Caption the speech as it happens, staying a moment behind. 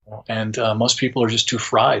and most people are just too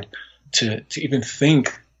fried to even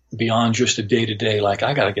think beyond just a day-to-day, like,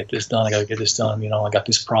 I got to get this done, I got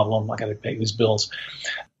this problem, I got to pay these bills.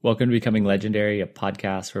 Welcome to Becoming Legendary, a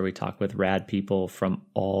podcast where we talk with rad people from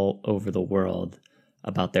all over the world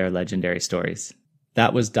about their legendary stories.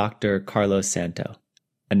 That was Dr. Carlos Santo,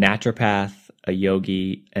 a naturopath, a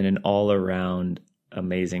yogi, and an all-around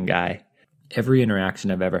amazing guy. Every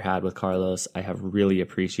interaction I've ever had with Carlos, I have really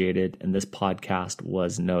appreciated, and this podcast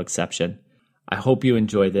was no exception. I hope you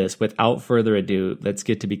enjoy this. Without further ado, let's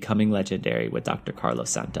get to Becoming Legendary with Dr. Carlos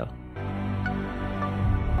Santo.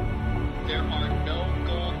 There are no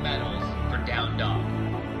gold medals for Down Dog.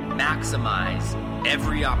 Maximize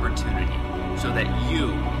every opportunity so that you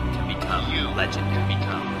can become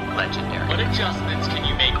legendary. What adjustments can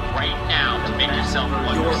you make right now to make yourself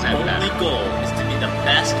 1% better? Your only goal is to be the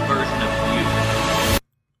best version of you.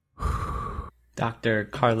 Dr.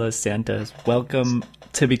 Carlos Santos, welcome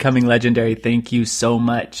to Becoming Legendary. Thank you so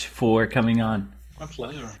much for coming on. My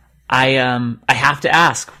pleasure. I have to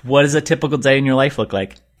ask, what does a typical day in your life look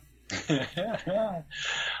like? I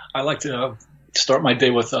like to start my day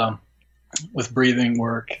with breathing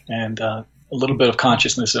work and a little bit of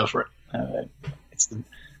consciousness effort.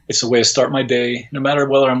 It's a way to start my day, no matter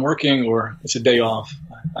whether I'm working or it's a day off.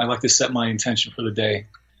 I like to set my intention for the day,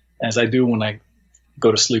 as I do when I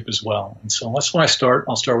go to sleep as well. And so that's when I start.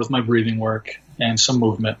 I'll start with my breathing work and some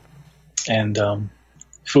movement. And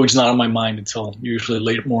food's not on my mind until usually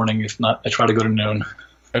late morning. If not, I try to go to noon.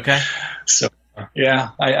 Okay. So,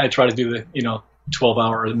 I try to do the,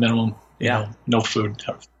 12-hour minimum, no food.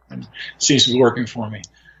 It seems to be working for me.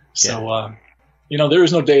 So, there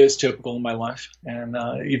is no day that's typical in my life. And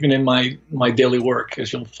even in my daily work,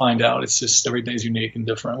 as you'll find out, it's just every day is unique and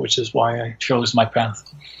different, which is why I chose my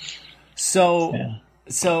path. So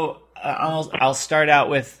I'll start out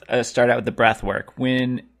with the breath work.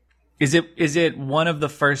 When is it one of the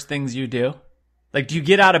first things you do? Like, do you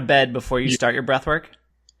get out of bed before you start your breath work?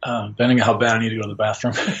 Depending on how bad I need to go to the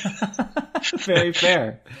bathroom. Very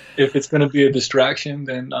fair. If it's going to be a distraction,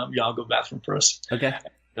 then I'll go bathroom first. Okay.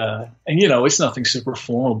 And it's nothing super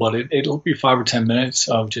formal, but it'll be 5 or 10 minutes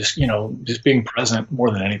of just being present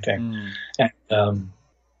more than anything. And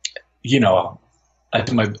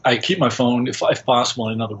I keep my phone if possible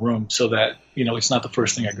in another room so that it's not the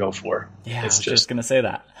first thing I go for. Yeah, it's I was just gonna say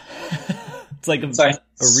that. It's like a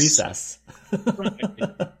recess.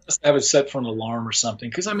 Just have it set for an alarm or something,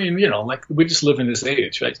 because we just live in this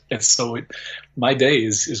age, right? And so my day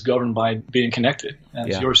is governed by being connected,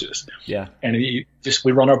 as yours is. Yeah. And we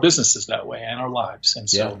run our businesses that way and our lives, and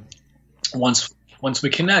so once we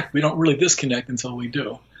connect, we don't really disconnect until we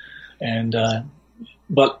do. And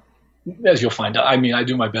but as you'll find out, I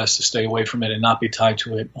do my best to stay away from it and not be tied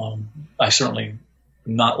to it. I certainly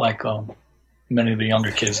not like many of the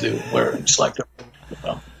younger kids do, where it's like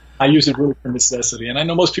I use it really for necessity. And I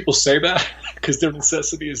know most people say that because their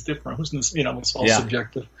necessity is different. It's all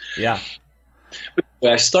subjective. Yeah.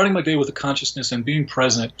 But starting my day with a consciousness and being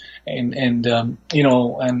present, and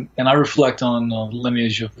I reflect on the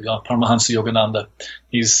lineage of Paramahansa Yogananda.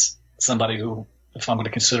 He's somebody who, if I'm going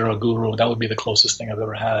to consider a guru, that would be the closest thing I've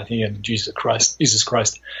ever had. He and Jesus Christ,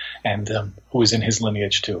 and who is in his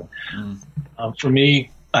lineage too. For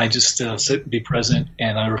me, I just sit and be present,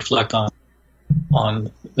 and I reflect on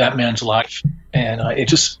that man's life, and it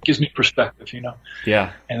just gives me perspective,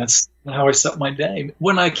 Yeah. And that's how I set my day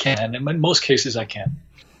when I can, and in most cases I can.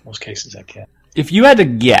 If you had to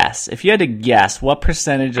guess, what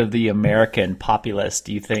percentage of the American populace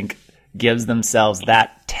do you think gives themselves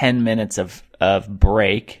that 10 minutes of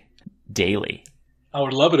break daily? I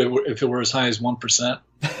would love it if it were as high as 1%.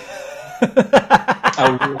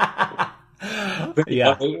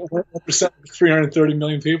 Yeah. 1% of 330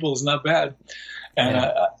 million people is not bad.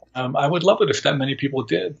 And I would love it if that many people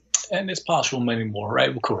did. And it's possible many more, right?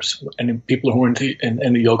 Of course. And people who are in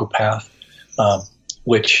the yoga path,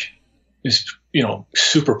 which is,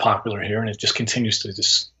 super popular here, and it just continues to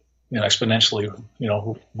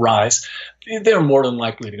exponentially, rise. They're more than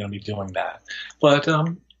likely going to be doing that. But,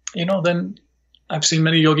 then I've seen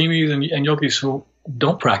many yoginis and yogis who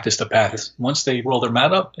don't practice the path. Once they roll their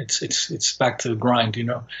mat up, it's back to the grind,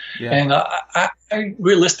 Yeah. And I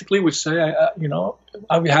realistically would say,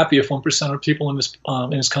 I'd be happy if 1% of people in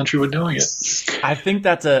this country were doing it. I think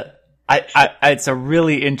that's it's a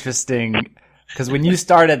really interesting, because when you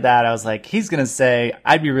started that, I was like, he's going to say,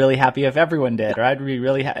 I'd be really happy if everyone did, or I'd be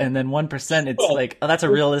really, and then 1%, it's that's a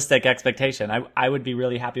realistic expectation. I would be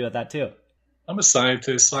really happy with that too. I'm a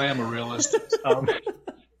scientist. I am a realist.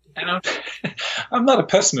 And I'm not a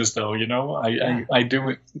pessimist, though. I do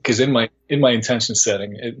it because in my intention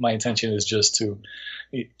setting, my intention is just to,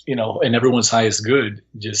 and everyone's highest good,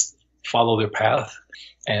 just follow their path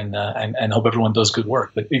and hope everyone does good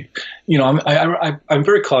work. But I'm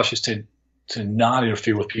very cautious to not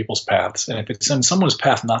interfere with people's paths. And if it's in someone's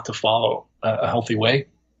path not to follow a healthy way,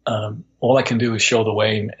 all I can do is show the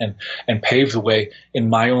way and pave the way in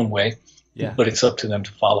my own way. Yeah. But it's up to them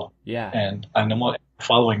to follow. Yeah. And I'm not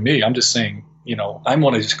following me. I'm just saying, I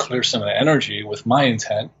want to just clear some of the energy with my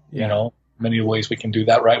intent. Yeah. Many ways we can do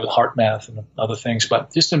that, right, with heart math and other things.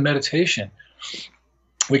 But just in meditation,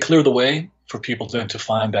 we clear the way for people to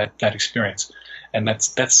find that experience. And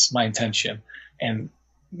that's my intention. And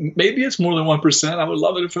maybe it's more than 1%. I would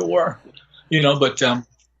love it if it were, but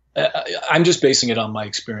I'm just basing it on my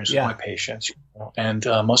experience with my patients. And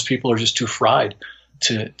most people are just too fried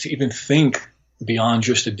to even think beyond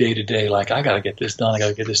just a day-to-day, like, I got to get this done. I got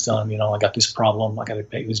to get this done. I got this problem. I got to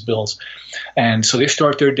pay these bills. And so they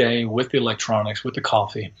start their day with the electronics, with the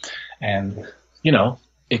coffee. And,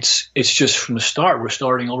 it's just from the start, we're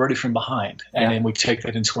starting already from behind. And then we take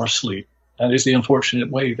that into our sleep. That is the unfortunate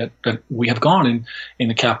way that we have gone in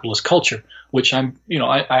the capitalist culture, which I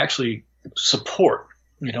actually support,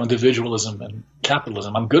 individualism and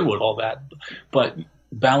capitalism. I'm good with all that. But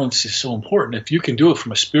balance is so important. If you can do it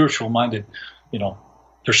from a spiritual minded,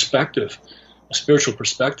 perspective, a spiritual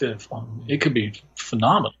perspective, it could be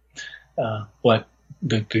phenomenal. But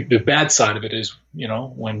the bad side of it is,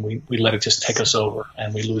 when we let it just take us over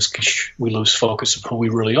and we lose focus of who we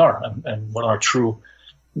really are and what our true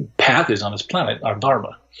path is on this planet, our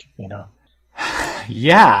dharma.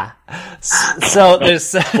 Yeah. So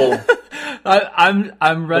there's.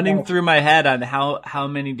 I'm running through my head on how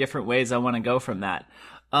many different ways I want to go from that.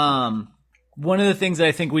 One of the things that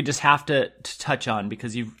I think we just have to touch on,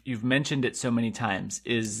 because you've mentioned it so many times,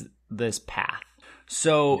 is this path.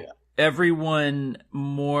 So everyone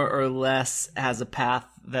more or less has a path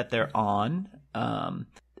that they're on.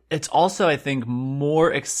 It's also, I think,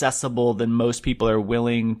 more accessible than most people are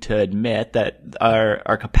willing to admit, that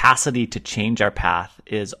our capacity to change our path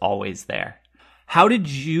is always there. How did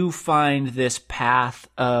you find this path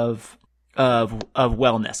of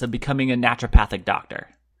wellness, of becoming a naturopathic doctor?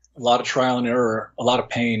 A lot of trial and error, a lot of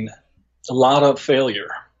pain, a lot of failure.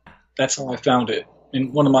 That's how I found it.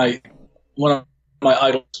 And one of my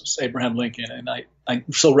idols was Abraham Lincoln, and I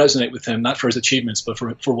so resonate with him, not for his achievements, but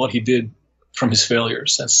for what he did from his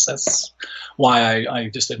failures. That's why I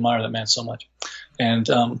just admire that man so much. And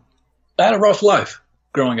I had a rough life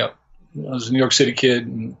growing up. I was a New York City kid,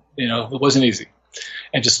 and it wasn't easy.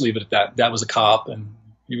 And just leave it at that. Dad was a cop, and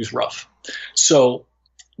he was rough. So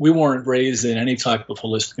we weren't raised in any type of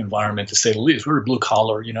holistic environment, to say the least. We were blue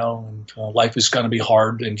collar, and life is going to be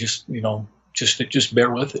hard, and just bear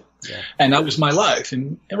with it. Yeah. And that was my life.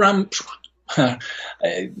 And around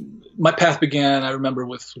my path began, I remember,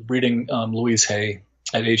 with reading Louise Hay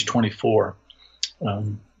at age 24.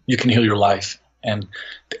 You Can Heal Your Life. And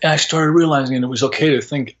I started realizing it was okay to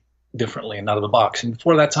think differently and out of the box. And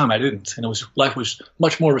before that time, I didn't. And life was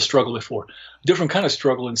much more of a struggle before. A different kind of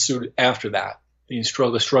struggle ensued after that. The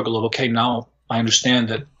struggle of, okay, now I understand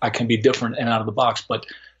that I can be different and out of the box, but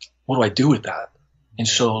what do I do with that? And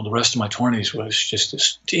so the rest of my 20s was just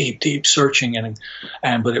this deep, deep searching,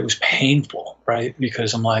 but it was painful, right?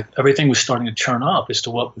 Because I'm like, everything was starting to turn up as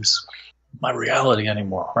to what was my reality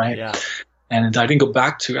anymore, right? Yeah. And I didn't go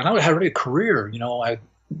back to, and I had already a career, I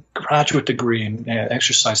graduate degree in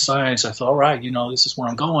exercise science. I thought, all right, this is where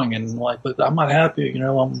I'm going, and but I'm not happy.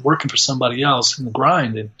 I'm working for somebody else in the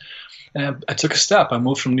grind, and I took a step. I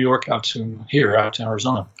moved from New York out to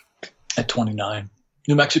Arizona at 29,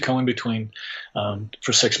 New Mexico in between,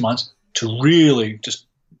 for 6 months to really just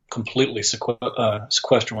completely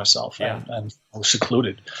sequester myself, and I was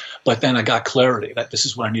secluded. But then I got clarity that this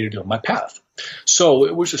is what I needed to do, my path. So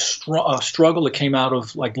it was a struggle that came out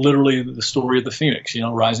of literally the story of the phoenix,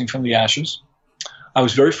 rising from the ashes. I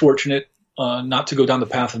was very fortunate not to go down the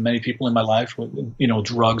path of many people in my life with,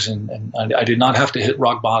 drugs, and I did not have to hit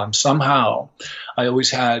rock bottom. Somehow I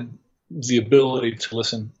always had the ability to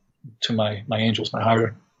listen to my angels, my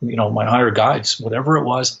higher guides, whatever it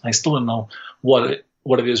was. I still don't know what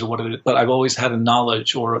it is, but I've always had a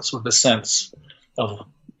knowledge or sort of a sense of,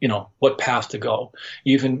 what path to go,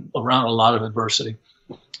 even around a lot of adversity.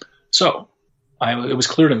 So it was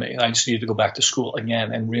clear to me I just needed to go back to school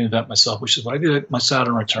again and reinvent myself, which is what I did at my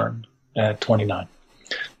Saturn return at 29.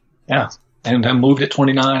 Yeah. And I moved at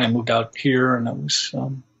 29. I moved out here, and that was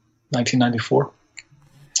 1994.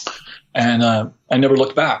 And I never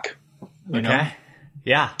looked back. Okay.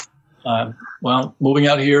 Yeah. Moving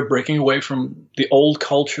out here, breaking away from the old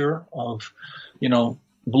culture of,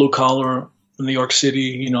 blue collar, New York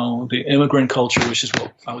City, the immigrant culture, which is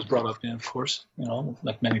what I was brought up in, of course,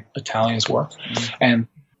 like many Italians were, and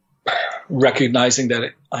recognizing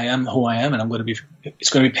that I am who I am, and it's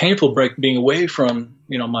going to be painful being away from,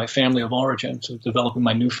 my family of origin to developing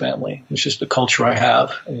my new family, which is the culture I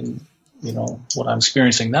have and, what I'm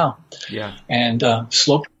experiencing now. Yeah. And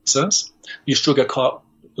slow process. You still get caught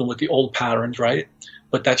with the old patterns, right?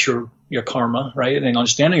 But that's your karma, right? And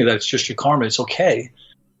understanding that it's just your karma, it's okay,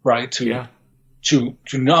 right? To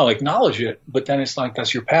acknowledge it, but then it's like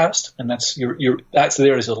that's your past, and that's that's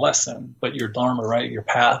there as a lesson. But your dharma, right? Your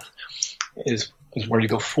path is where you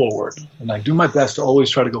go forward. And I do my best to always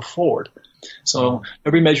try to go forward. So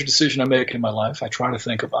every major decision I make in my life, I try to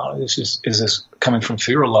think about it. Is this coming from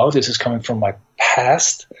fear or love? Is this coming from my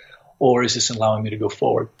past, or is this allowing me to go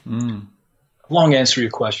forward? Long answer to your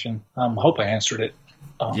question. I hope I answered it.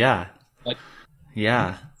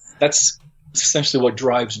 That's essentially what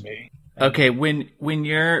drives me. Okay, when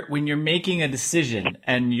you're making a decision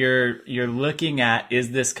and you're looking at,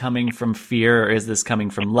 is this coming from fear or is this coming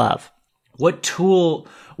from love? What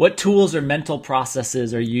tools or mental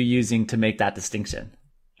processes are you using to make that distinction?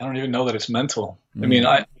 I don't even know that it's mental. I mean,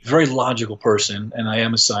 I'm a very logical person, and I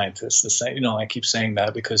am a scientist. I keep saying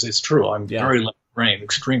that because it's true. I'm very left brain,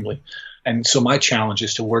 extremely. And so my challenge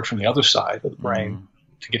is to work from the other side of the brain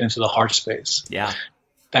to get into the heart space. Yeah.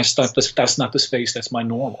 That's not the space that's my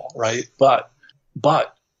normal, right? But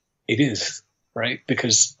it is, right?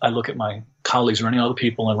 Because I look at my colleagues or any other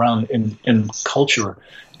people around in culture,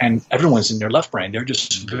 and everyone's in their left brain. They're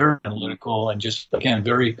just very analytical and just, again,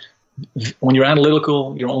 when you're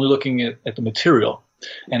analytical, you're only looking at the material.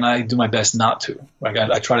 And I do my best not to. Right?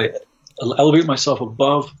 I try to elevate myself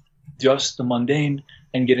above just the mundane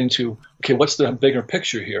and get into, okay, what's the bigger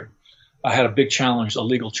picture here? I had a big challenge, a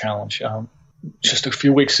legal challenge, just a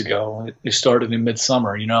few weeks ago. It started in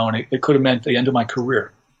midsummer, and it could have meant the end of my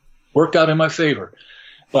career. Worked out in my favor.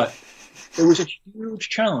 But it was a huge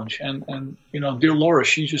challenge. And dear Laura,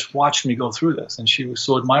 she just watched me go through this, and she was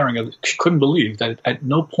so admiring of it. She couldn't believe that at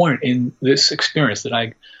no point in this experience that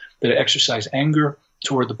I exercised anger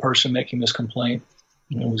toward the person making this complaint.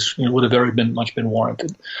 It would have very much been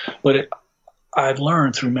warranted. But I've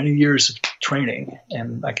learned through many years of training,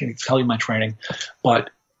 and I can tell you my training, but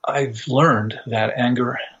I've learned that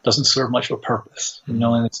anger doesn't serve much of a purpose, and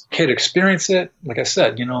it's okay to experience it. Like I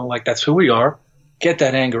said, like that's who we are. Get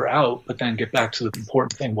that anger out, but then get back to the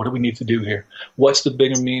important thing. What do we need to do here? What's the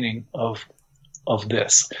bigger meaning of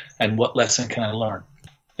this, and what lesson can I learn?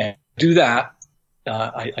 And do that.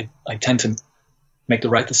 I tend to make the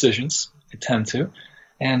right decisions. I tend to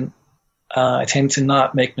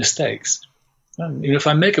not make mistakes. And even if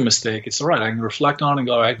I make a mistake, it's all right. I can reflect on it and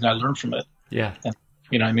go, all right, and I learn from it. Yeah. And,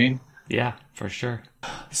 you know what I mean? Yeah, for sure.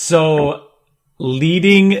 So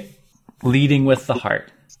leading with the heart,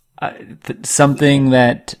 something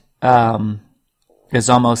that is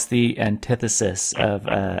almost the antithesis of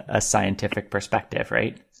a scientific perspective,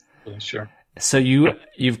 right? Sure. So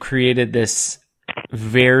you've created this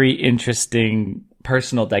very interesting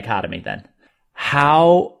personal dichotomy then.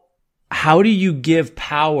 How do you give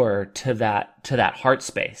power to that heart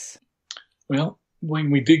space? Well,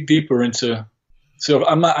 when we dig deeper into, so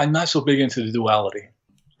I'm not so big into the duality.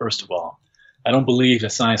 First of all, I don't believe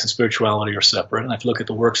that science and spirituality are separate. And if you look at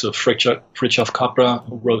the works of Fritjof Capra,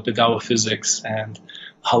 who wrote The Tao of Physics, and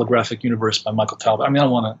Holographic Universe by Michael Talbot. I mean, I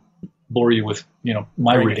don't want to bore you with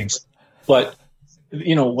my readings, but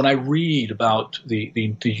when I read about the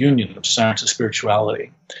union of science and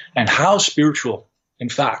spirituality and how spiritual, in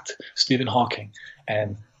fact, Stephen Hawking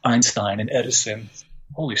and Einstein and Edison,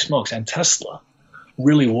 holy smokes, and Tesla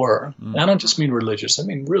really were. And I don't just mean religious. I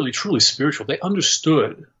mean really, truly spiritual. They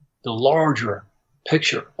understood the larger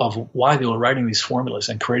picture of why they were writing these formulas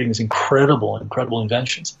and creating these incredible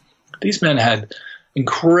inventions. These men had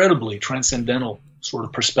incredibly transcendental sort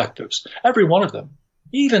of perspectives. Every one of them,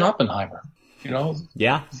 even Oppenheimer,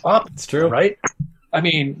 Yeah, it's true. Right? I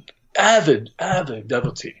mean, avid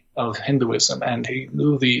devotee of Hinduism, and he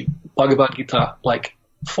knew the Bhagavad Gita like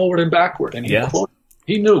forward and backward, and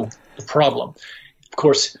he knew the problem. Of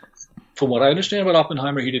course, from what I understand about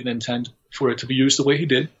Oppenheimer, he didn't intend for it to be used the way he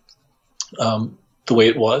did, the way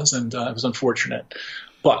it was, and it was unfortunate.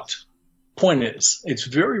 But point is, it's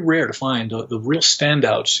very rare to find the real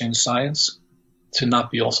standouts in science to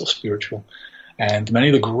not be also spiritual. And many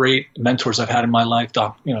of the great mentors I've had in my life,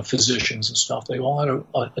 physicians and stuff, they all had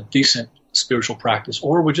a decent spiritual practice,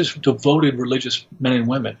 or were just devoted religious men and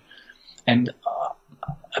women. And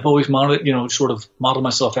I've always modeled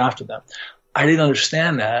myself after them. I didn't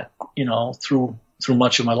understand that, through through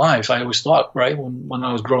much of my life. I always thought, right, when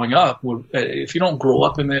I was growing up, if you don't grow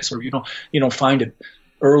up in this, or you don't find it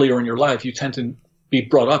earlier in your life, you tend to be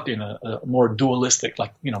brought up in a more dualistic,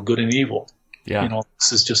 like, good and evil. Yeah.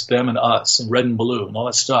 This is just them and us, and red and blue, and all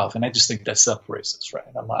that stuff. And I just think that separates us, right?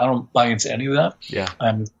 I don't buy into any of that. Yeah.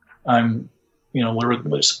 I'm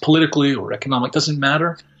whether it's politically or economic, doesn't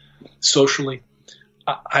matter. Socially,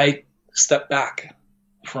 I step back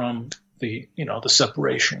from the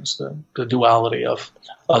separations, the duality of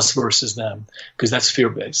us versus them, because that's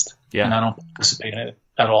fear-based. Yeah. And I don't participate in it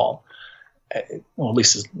at all. Well, at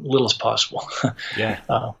least as little as possible. Yeah.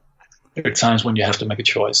 There are times when you have to make a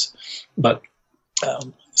choice. But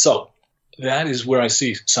so that is where I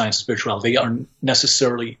see science and spirituality. They are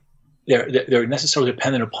necessarily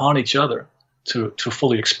dependent upon each other to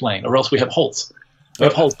fully explain, or else we have holes. We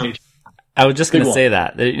have holes in each other. I was just going to say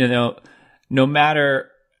that, no matter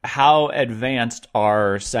how advanced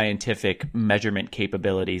our scientific measurement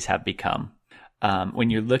capabilities have become, when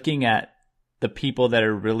you're looking at the people that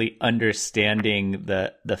are really understanding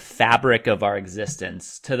the fabric of our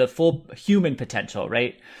existence to the full human potential,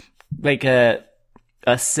 right? Like a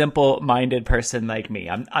simple-minded person like me,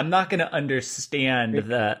 I'm not going to understand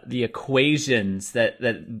the equations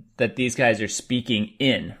that these guys are speaking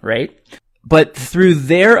in, right? But through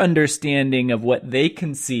their understanding of what they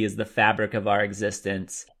can see as the fabric of our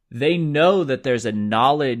existence, they know that there's a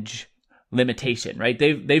knowledge limitation, right?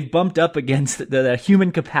 They've bumped up against the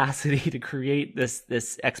human capacity to create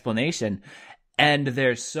this explanation, and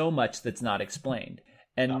there's so much that's not explained.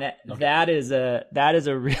 And that is a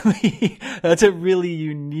really that's a really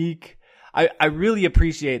unique. I really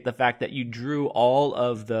appreciate the fact that you drew all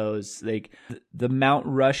of those, like the Mount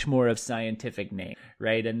Rushmore of scientific name,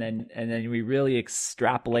 right? And then we really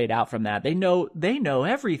extrapolate out from that. They know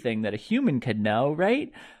everything that a human could know,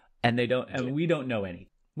 right? And we don't know anything.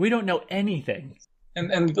 We don't know anything.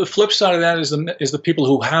 And the flip side of that is the people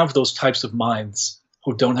who have those types of minds,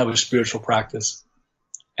 who don't have a spiritual practice,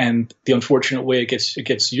 and the unfortunate way it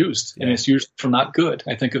gets used, and it's used for not good.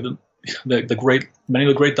 I think of many of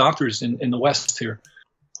the great doctors in the West here,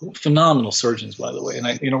 phenomenal surgeons, by the way.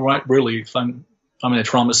 And really, if I'm in a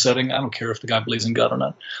trauma setting, I don't care if the guy believes in God or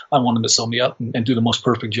not. I want him to sew me up and do the most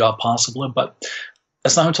perfect job possible. But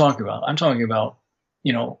that's not what I'm talking about. I'm talking about,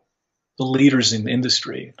 the leaders in the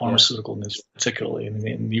industry, pharmaceutical industry, particularly in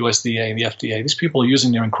the USDA and the FDA. These people are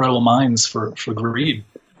using their incredible minds for greed,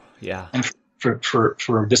 and for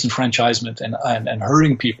disenfranchisement and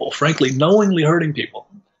hurting people. Frankly, knowingly hurting people.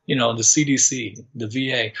 The CDC, the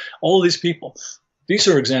VA, all of these people. These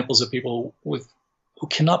are examples of people who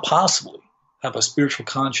cannot possibly have a spiritual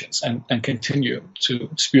conscience and continue to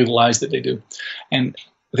spew the lies that they do. And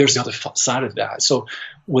there's the other side of that. So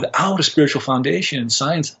without a spiritual foundation,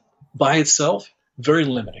 science by itself, very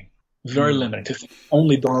limiting. To think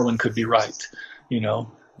only Darwin could be right,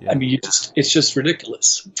 I mean, it's just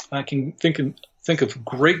ridiculous. I can think of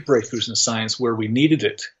great breakthroughs in science where we needed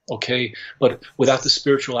it, okay, but without the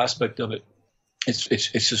spiritual aspect of it,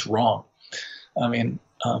 it's just wrong. I mean,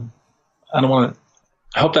 I don't want to.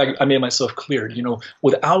 I hope that I made myself clear.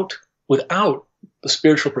 Without the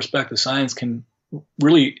spiritual perspective, science can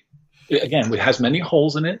really, again, it has many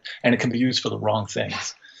holes in it, and it can be used for the wrong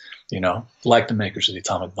things. Like the makers of the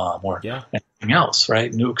atomic bomb or anything else, right?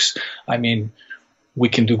 Nukes. I mean, we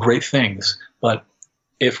can do great things, but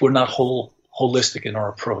if we're not holistic in our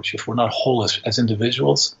approach, if we're not whole as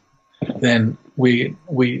individuals, then we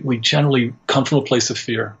generally come from a place of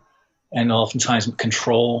fear, and oftentimes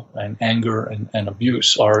control and anger and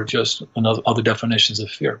abuse are just other definitions of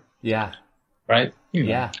fear. Yeah. Right?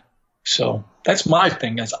 Yeah. So that's my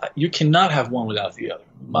thing. You cannot have one without the other.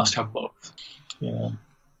 You must have both.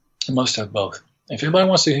 You must have both. If anybody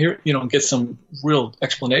wants to hear, get some real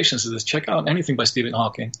explanations of this, check out anything by Stephen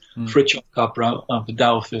Hawking, Fritjof Capra, the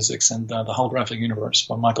Tao of Physics, and the Holographic Universe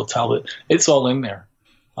by Michael Talbot. It's all in there.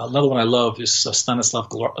 Another one I love is Stanislav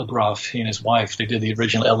Grof. He and his wife, they did the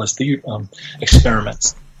original LSD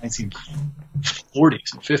experiments in the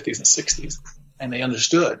 1940s and 50s and 60s. And they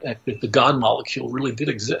understood that the God molecule really did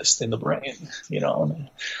exist in the brain,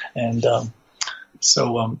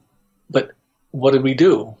 but what did we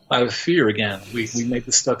do? Out of fear again, we made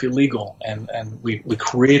this stuff illegal, and we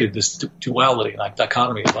created this duality, like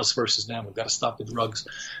dichotomy of us versus them. We've got to stop the drugs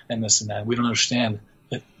and this and that. We don't understand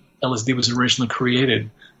that LSD was originally created,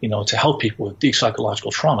 to help people with deep psychological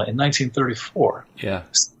trauma in 1934. Yeah,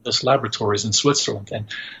 those laboratories in Switzerland, and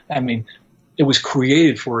I mean, it was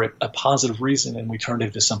created for a positive reason, and we turned it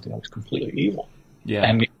into something that was completely evil. Yeah,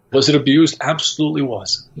 and Was it abused? Absolutely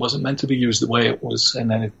was. It wasn't meant to be used the way it was,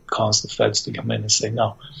 and then it caused the feds to come in and say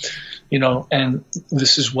no. And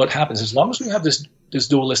this is what happens. As long as we have this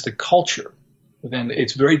dualistic culture, then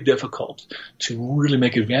it's very difficult to really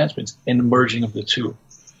make advancements in the merging of the two,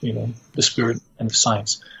 the spirit and the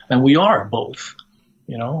science. And we are both,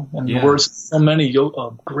 and the words of so many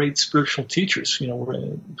great spiritual teachers,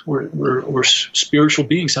 we're spiritual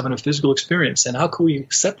beings having a physical experience. And how can we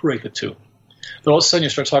separate the two? But all of a sudden you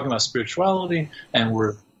start talking about spirituality, and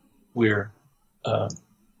we're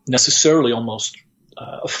necessarily almost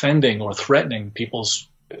offending or threatening people's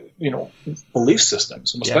belief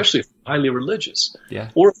systems, especially if they're highly religious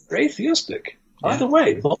or if they're atheistic. Either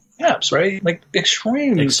way, both camps, right? Like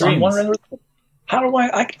extremes on one end. How do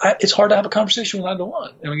I it's hard to have a conversation with either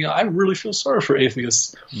one. I really feel sorry for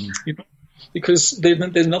atheists, because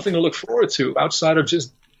there's nothing to look forward to outside of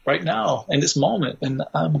just right now in this moment. And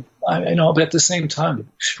but at the same time, the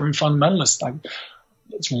extreme fundamentalists,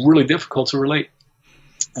 it's really difficult to relate.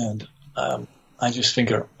 And I just think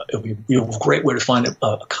it would be a great way to find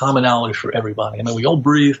a commonality for everybody. We all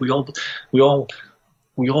breathe, we all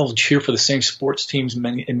cheer for the same sports teams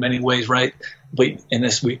in many ways, right? But in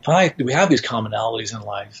this, we have these commonalities in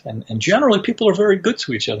life, and generally people are very good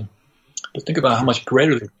to each other. But think about how much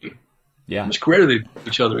greater they'd be. Yeah. How much greater they'd be to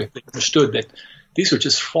each other if they understood that these are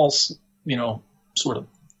just false, sort of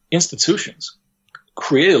institutions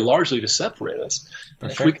created largely to separate us.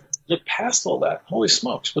 And if we could look past all that, holy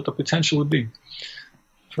smokes, what the potential would be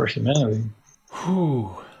for humanity.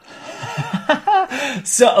 Whew.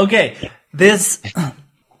 So, okay, this,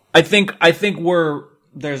 I think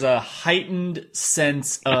there's a heightened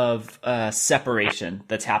sense of separation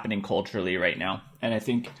that's happening culturally right now. And I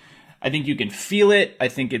think you can feel it. I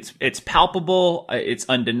think it's palpable. It's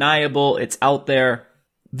undeniable. It's out there.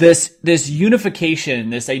 This unification,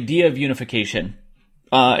 this idea of unification,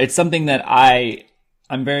 it's something that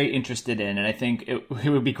I'm very interested in. And I think it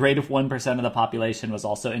would be great if 1% of the population was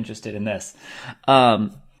also interested in this.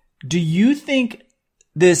 Do you think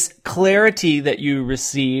this clarity that you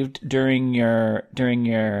received during your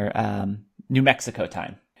New Mexico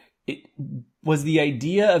time, was the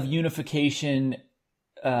idea of unification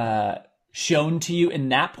shown to you in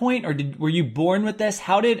that point, or were you born with this?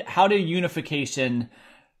 How did unification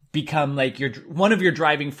become like one of your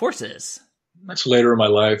driving forces? Much later in my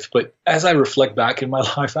life, but as I reflect back in my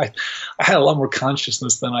life, I had a lot more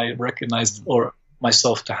consciousness than I recognized or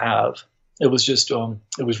myself to have. It was just,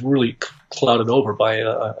 it was really clouded over by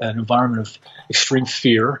an environment of extreme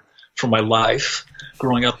fear for my life,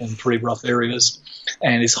 growing up in pretty rough areas,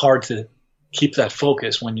 and it's hard to keep that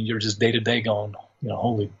focus when you're just day to day going,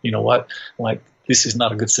 holy, what, like this is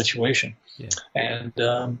not a good situation. Yeah. And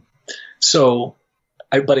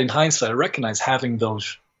but in hindsight, I recognize having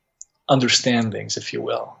those understandings, if you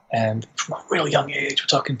will, and from a real young age, we're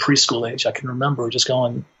talking preschool age, I can remember just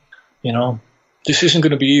going, this isn't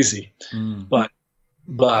going to be easy, but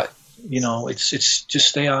it's just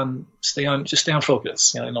stay on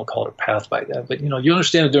focus. I don't call it a path by that, but you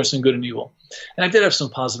understand that there's some good and evil, and I did have some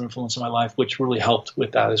positive influence in my life, which really helped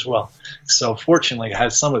with that as well. So fortunately, I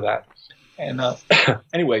had some of that, and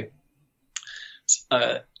anyway,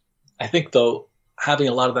 I think though having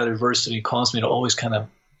a lot of that adversity caused me to always kind of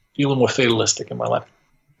be a little more fatalistic in my life.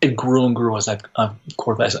 It grew and grew as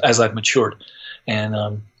I've matured, and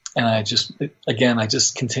I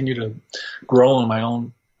just continue to grow in my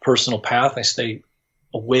own personal path. I stay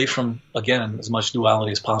away from, again, as much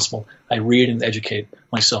duality as possible. I read and educate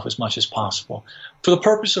myself as much as possible for the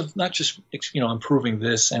purpose of not just, improving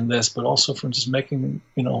this and this, but also from just making,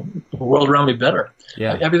 the world around me better.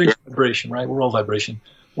 Yeah. Everything's vibration, right? We're all vibration.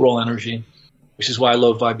 We're all energy, which is why I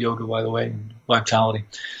love Vibe Yoga, by the way, and Vitality.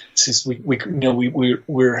 Since we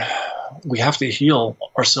have to heal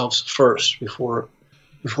ourselves first before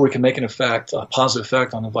we can make a positive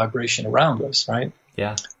effect on the vibration around us, right?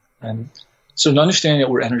 Yeah. And so understanding that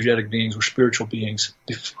we're energetic beings, we're spiritual beings,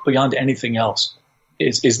 beyond anything else,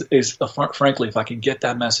 is frankly, if I can get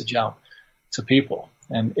that message out to people,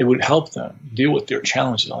 and it would help them deal with their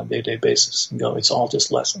challenges on a day-to-day basis and go, it's all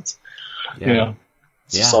just lessons. Yeah.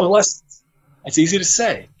 It's just all lessons. It's easy to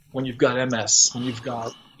say when you've got MS, when you've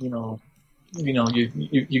got, you're on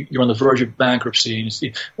the verge of bankruptcy.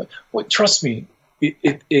 And trust me,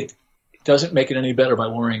 it doesn't make it any better by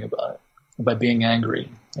worrying about it, by being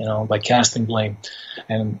angry, by casting blame.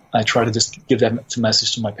 And I try to just give that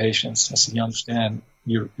message to my patients. I say, you understand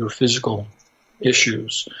your physical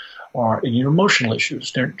issues and your emotional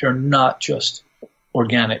issues. They're not just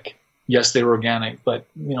organic. Yes, they're organic, but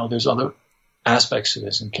there's other aspects to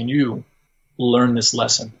this. And can you learn this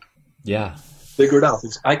lesson? Yeah. Figure it out.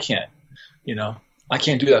 I can't, I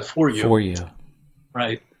can't do that for you. For you.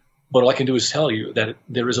 Right. But all I can do is tell you that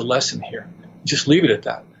there is a lesson here. Just leave it at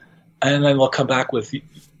that. And then they'll come back with,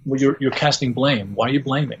 well, you're casting blame. Why are you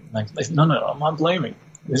blaming? No, I'm not blaming.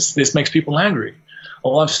 This makes people angry.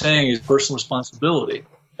 All I'm saying is personal responsibility.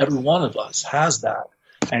 Every one of us has that.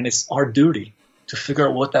 And it's our duty to figure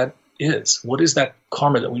out what that is. What is that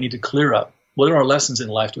karma that we need to clear up? What are our lessons in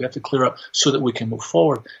life do we have to clear up so that we can move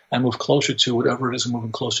forward and move closer to whatever it is we're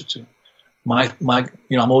moving closer to?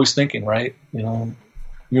 I'm always thinking, right?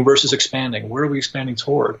 Universe is expanding. Where are we expanding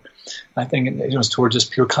toward? I think it's toward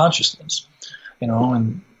just pure consciousness, and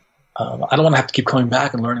I don't want to have to keep coming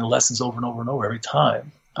back and learning the lessons over and over and over every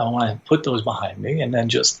time. I want to put those behind me and then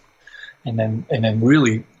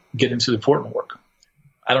really get into the important work.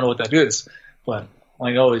 I don't know what that is, but all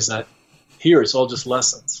I know is that here it's all just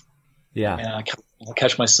lessons. Yeah. And I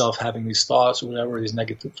catch myself having these thoughts or whatever, these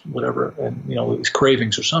negative whatever, and these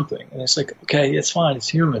cravings or something. And it's like, okay, it's fine, it's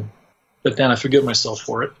human. But then I forgive myself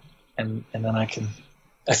for it, and then I can.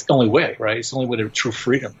 That's the only way, right? It's the only way to true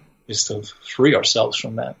freedom is to free ourselves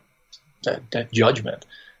from that judgment,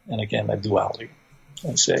 and again that duality,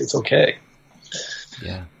 and say it's okay.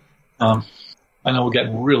 Yeah. I know we're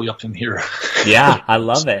getting really up in here. Yeah, I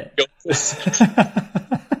love it.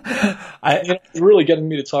 Really getting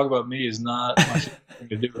me to talk about me is not my thing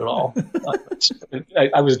to do at all.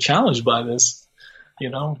 I was challenged by this.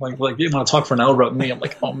 Like you want to talk for an hour about me. I'm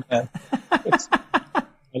like, oh man, it's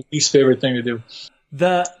my least favorite thing to do.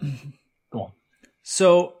 Go on.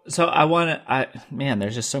 So I want to,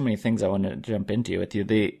 there's just so many things I want to jump into with you.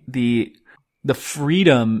 The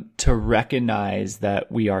freedom to recognize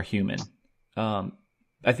that we are human, I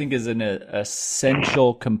think is an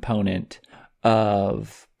essential component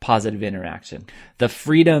of positive interaction. The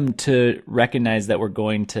freedom to recognize that we're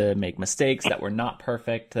going to make mistakes, that we're not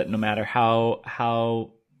perfect, that no matter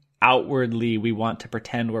how outwardly we want to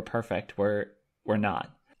pretend we're perfect, we're not.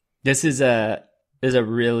 This is a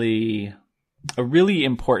really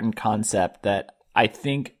important concept that I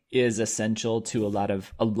think is essential to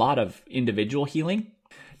a lot of individual healing.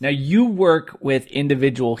 Now, you work with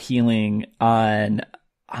individual healing on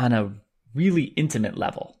a really intimate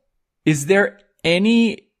level. Is there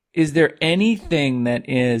anything that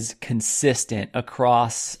is consistent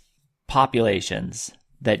across populations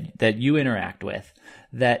that you interact with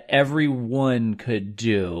that everyone could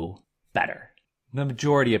do better? The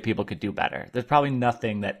majority of people could do better. There's probably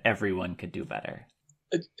nothing that everyone could do better.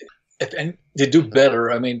 And to do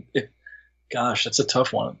better, that's a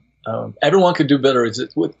tough one. Everyone could do better.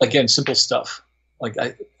 Again, simple stuff. Like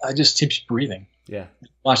I just teach breathing. Yeah.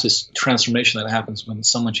 Watch this transformation that happens when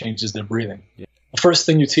someone changes their breathing. Yeah. The first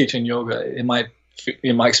thing you teach in yoga, in my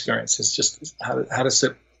experience, is just how to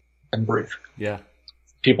sit and breathe. Yeah.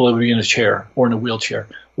 People would be in a chair or in a wheelchair,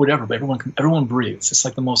 whatever. But everyone breathes. It's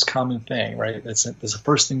like the most common thing, right? It's the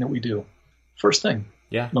first thing that we do. First thing.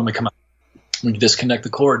 Yeah. When we come out, we disconnect the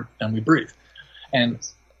cord and we breathe, and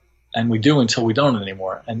we do until we don't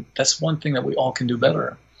anymore. And that's one thing that we all can do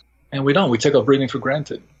better. And we don't. We take our breathing for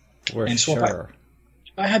granted. So if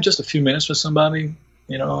I had just a few minutes with somebody,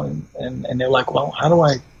 and they're like, well, how do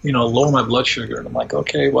I, lower my blood sugar? And I'm like,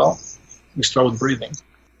 okay, well, we start with breathing.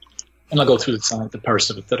 And I'll go through the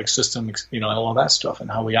parasympathetic system, and all that stuff,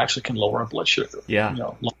 and how we actually can lower our blood sugar. Yeah.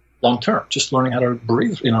 Long term, just learning how to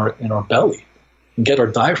breathe in our belly and get our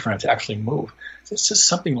diaphragm to actually move. It's just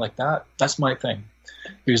something like that. That's my thing,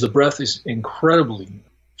 because the breath is incredibly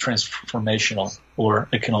transformational, or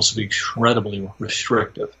it can also be incredibly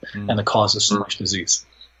restrictive, and it causes so much disease.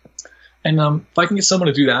 And if I can get someone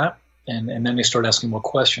to do that, and then they start asking more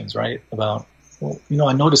questions, right? About, well,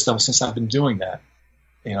 I noticed that since I've been doing that,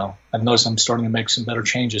 I've noticed I'm starting to make some better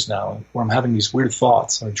changes now, where I'm having these weird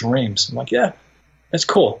thoughts or dreams. I'm like, yeah, that's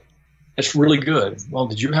cool. That's really good. Well,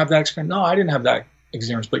 did you have that experience? No, I didn't have that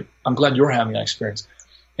experience, but I'm glad you're having that experience.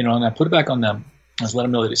 And I put it back on them. I just let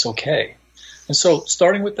them know that it's okay. And so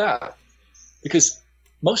starting with that, because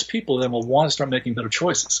most people then will want to start making better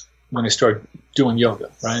choices when they start doing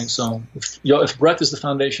yoga, right? So if breath is the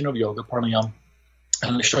foundation of yoga, pranayama,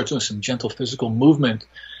 and they start doing some gentle physical movement,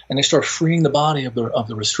 and they start freeing the body of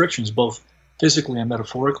the restrictions, both physically and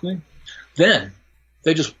metaphorically, then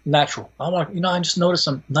they just natural. I just noticed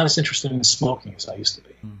I'm not as interested in smoking as I used to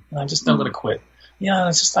be. And I'm just not going to quit. Yeah,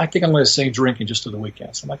 I think I'm going to say drinking just to the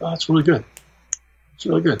weekends. I'm like, oh, that's really good. It's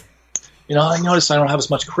really good. I noticed I don't have as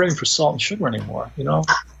much craving for salt and sugar anymore,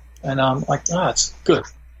 and I'm like, it's good.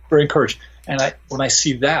 Very encouraged. And when I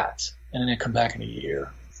see that, and then I come back in a year,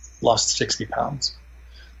 lost 60 pounds,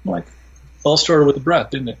 I'm like, well, it started with the breath,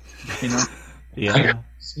 didn't it? Yeah.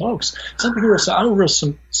 Smokes. Some people are, I'm a real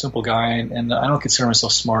simple guy, and I don't consider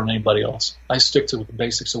myself smarter than anybody else. I stick to the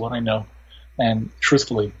basics of what I know, and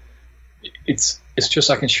truthfully, it's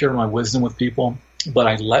just I can share my wisdom with people, but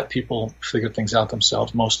I let people figure things out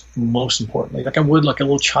themselves. Most importantly, like I would like a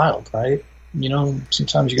little child, right? You know,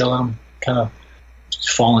 sometimes you gotta let them kind of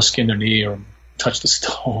fall and skin their knee or touch the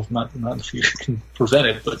stove. Not if you can prevent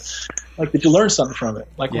it, but like, did you learn something from it?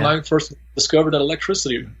 Like when I first discovered that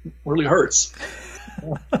electricity really hurts.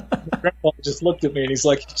 My grandpa just looked at me and he's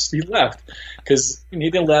like, he laughed because he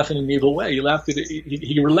didn't laugh in an evil way. He laughed at it.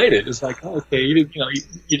 He related. It's like, oh, okay, you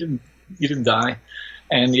didn't die,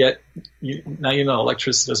 and yet now you know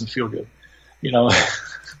electricity doesn't feel good, you know.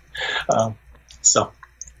 I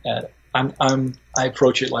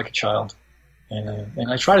approach it like a child,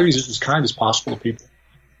 and I try to be as kind as possible to people,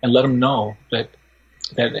 and let them know that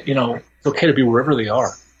you know it's okay to be wherever they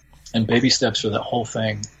are, and baby steps are that whole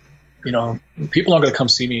thing. You know, people aren't going to come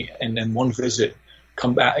see me and then one visit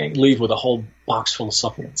come back and leave with a whole box full of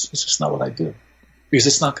supplements. It's just not what I do, because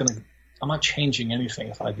it's not going to. I'm not changing anything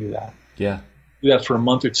if I do that. Yeah. Do that for a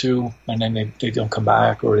month or two, and then they don't come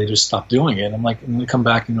back, or they just stop doing it. I'm like, and they come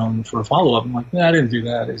back, you know, for a follow up. I'm like, nah, I didn't do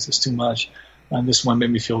that. It's just too much. And this one made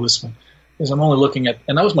me feel this one. Because I'm only looking at,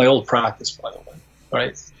 and that was my old practice, by the way.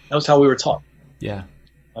 Right? That was how we were taught. Yeah.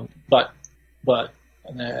 But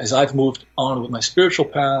as I've moved on with my spiritual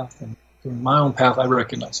path and doing my own path, I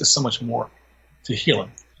recognize there's so much more to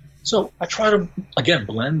healing. So I try to, again,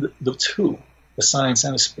 blend the two, the science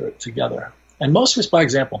and the spirit together. And most of it's by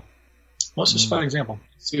example.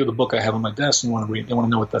 See the book I have on my desk and you want to read. They want to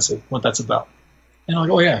know what that's about. And I'll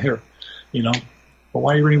go, oh, yeah, here. You know, but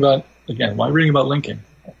why are you reading about Lincoln?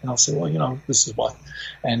 And I'll say, well, you know, this is why.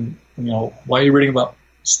 And, you know, why are you reading about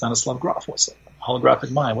Stanislav Grof? What's that?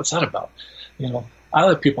 Holographic mind. What's that about? You know, I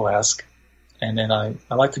let people ask, and then I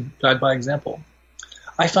like to guide by example.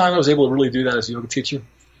 I found I was able to really do that as a yoga teacher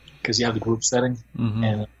because you have the group setting,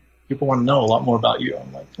 and people want to know a lot more about you.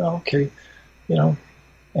 I'm like, oh, okay, you know,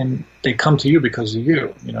 and they come to you because of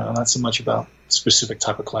you, you know, not so much about the specific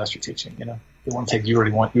type of class you're teaching, you know. They want to take you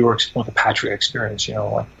already want the Patria experience, you know,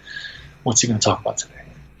 like, what's he going to talk about today?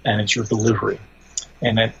 And it's your delivery.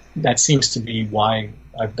 And that seems to be why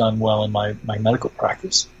I've done well in my medical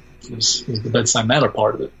practice, is the bedside manner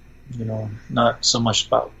part of it, you know, not so much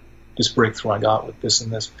about this breakthrough I got with this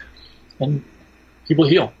and this. And people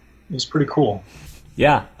heal. It's pretty cool.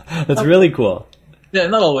 Yeah, that's really cool. Yeah,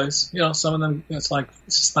 not always. You know, some of them, it's like,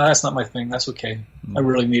 that's not my thing. That's okay. I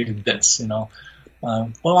really needed this, you know.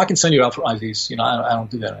 Well, I can send you out for IVs. You know, I don't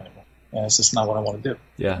do that anymore. Yeah, it's just not what I want to do.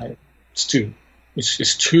 Yeah. Right? It's too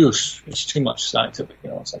much scientific.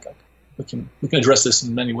 You know, it's like we can address this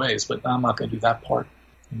in many ways, but I'm not going to do that part.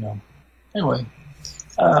 You know. Anyway,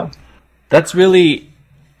 that's really.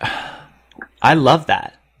 I love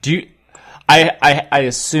that. Do you? I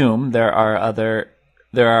assume there are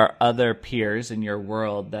other peers in your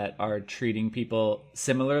world that are treating people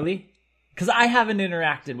similarly, because I haven't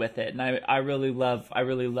interacted with it, and I really love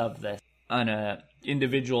this on a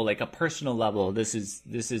individual, like a personal level. This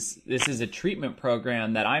is a treatment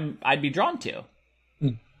program that I'd be drawn to.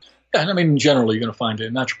 Yeah, and I mean, generally, you're going to find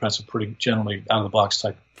it. Naturopaths are pretty generally out of the box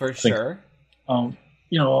type. For sure.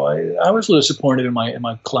 You know, I was a little disappointed in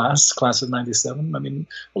my class of '97. I mean,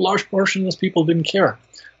 a large portion of those people didn't care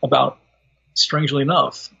about, strangely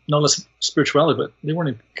enough, no less spirituality, but they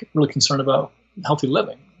weren't really concerned about healthy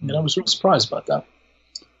living. And I was really surprised about that.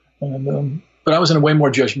 And but I was in a way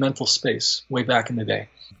more judgmental space way back in the day.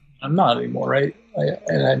 I'm not anymore, right?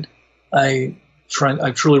 I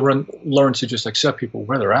truly learned to just accept people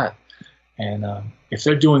where they're at. And if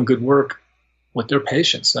they're doing good work with their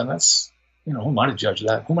patients, then that's, you know, who am I to judge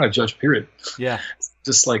that? Who am I to judge, period? Yeah.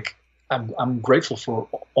 Just like, I'm grateful for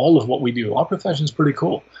all of what we do. Our profession is pretty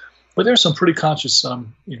cool. But there's some pretty conscious,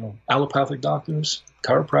 you know, allopathic doctors,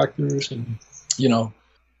 chiropractors, and, you know,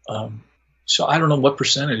 so I don't know what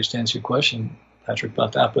percentage, to answer your question, Patrick,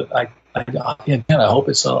 about that, but I hope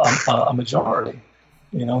it's a majority,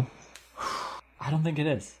 you know? I don't think it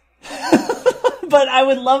is. But I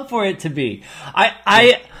would love for it to be.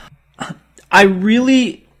 I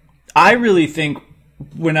really think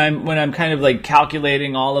when I'm kind of like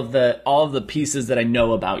calculating all of the pieces that I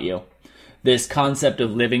know about you, this concept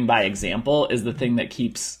of living by example is the thing that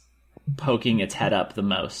keeps poking its head up the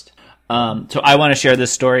most. So I want to share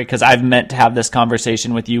this story because I've meant to have this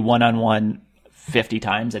conversation with you one-on-one 50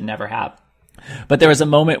 times and never have. But there was a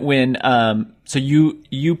moment when, so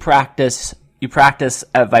you practice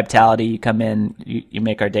at Vitality, you come in, you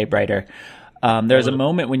make our day brighter. There was a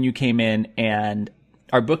moment when you came in and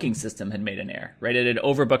our booking system had made an error, right? It had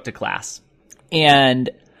overbooked a class. And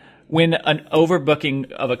when an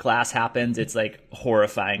overbooking of a class happens, it's like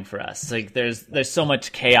horrifying for us. Like there's so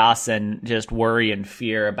much chaos and just worry and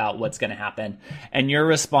fear about what's going to happen. And your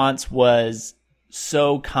response was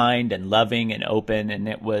so kind and loving and open, and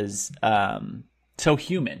it was so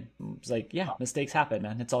human. It was like, yeah, mistakes happen,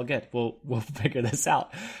 man. It's all good. We'll figure this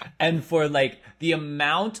out. And for like the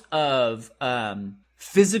amount of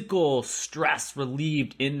physical stress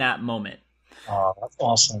relieved in that moment. Oh, that's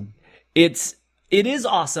awesome. It is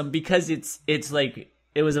awesome because it's like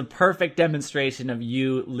it was a perfect demonstration of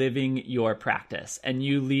you living your practice and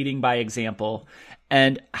you leading by example,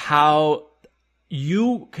 and how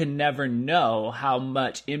you can never know how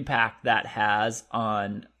much impact that has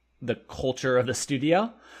on the culture of the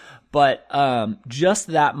studio. But just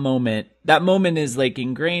that moment is like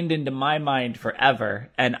ingrained into my mind forever.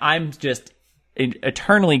 And I'm just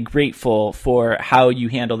eternally grateful for how you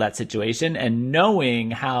handle that situation, and knowing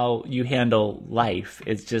how you handle life.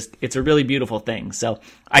 It's a really beautiful thing. So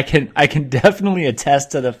I can definitely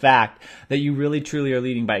attest to the fact that you really truly are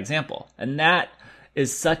leading by example. And that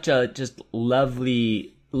is such a just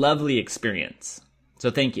lovely, lovely experience. So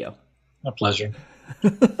thank you. My pleasure.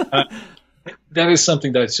 That is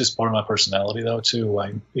something that's just part of my personality, though, too.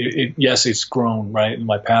 Yes, it's grown right in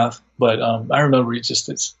my path, but I remember just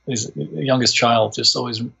as a youngest child, just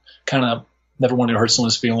always kind of never wanted to hurt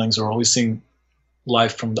someone's feelings, or always seeing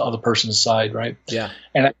life from the other person's side, right? Yeah,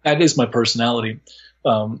 and that is my personality.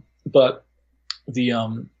 But the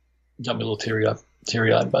got me a little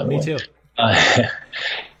teary-eyed, by the way. Me too.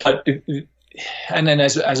 But and then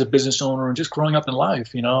as a business owner and just growing up in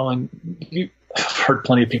life, and I've hurt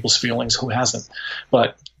plenty of people's feelings. Who hasn't?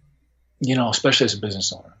 But especially as a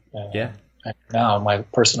business owner. Yeah. Now,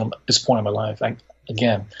 this point in my life,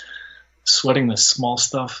 again, sweating the small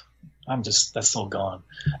stuff, that's so gone.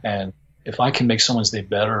 And if I can make someone's day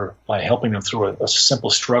better by helping them through a simple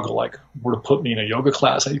struggle, like were to put me in a yoga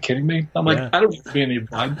class, are you kidding me? I'm like, I don't need to be in a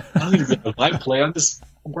vibe play. I'm just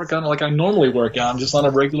work on it like I normally work out. I'm just on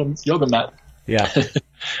a regular yoga mat. Yeah.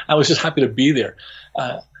 I was just happy to be there.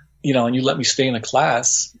 And you let me stay in a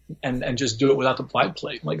class and just do it without the vibe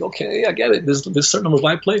plate. I'm like, okay, I get it. There's a certain number of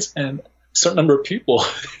vibe plates and a certain number of people,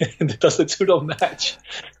 and the two don't match.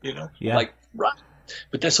 Yeah. Like, right.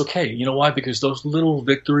 But that's okay. You know why? Because those little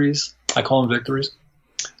victories, I call them victories,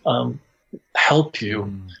 help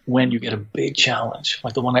you when you get a big challenge,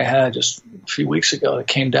 like the one I had just a few weeks ago. It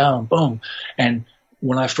came down, boom, and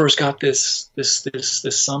when I first got this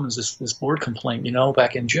summons, this board complaint,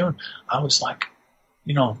 back in June, I was like,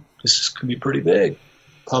 this could be pretty big.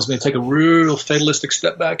 Caused me to take a real fatalistic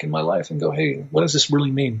step back in my life and go, hey, what does this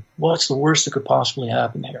really mean? What's the worst that could possibly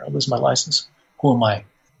happen here? I lose my license. Who am I?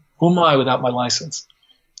 Who am I without my license?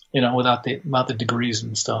 Without the degrees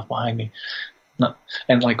and stuff behind me.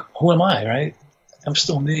 And like, who am I, right? I'm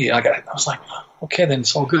still me. I was like, okay, then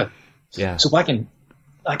it's all good. Yeah. So if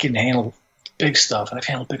I can handle big stuff, and I've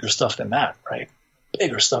handled bigger stuff than that, right?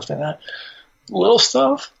 Bigger stuff than that. Little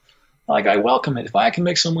stuff, like I welcome it. If I can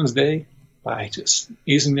make someone's day by just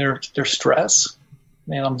easing their stress,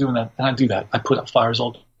 man, I'm doing that. And I do that. I put out fires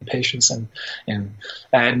all the patients and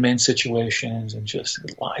admin situations and just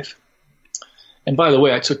life. And by the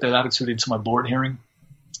way, I took that attitude into my board hearing.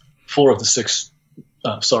 2 of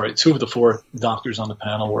the 4 doctors on the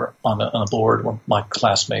panel were on the board were my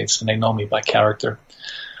classmates, and they know me by character.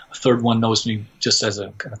 A third one knows me just as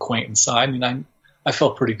an acquaintance. So, I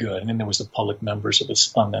felt pretty good. And then there was the public members of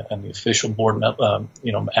this and the official board,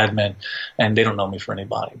 admin, and they don't know me for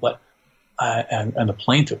anybody. But and the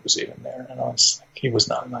plaintiff was even there, and he was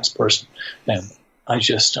not a nice person. And I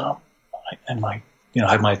just I had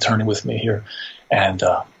my attorney with me here, and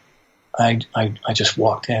I just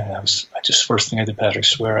walked in, and I just first thing I did, Patrick,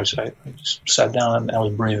 swear, I just sat down and I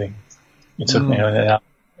was breathing. It took me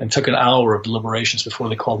and took an hour of deliberations before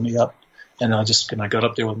they called me up, and I got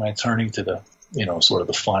up there with my attorney to the sort of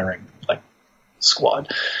the firing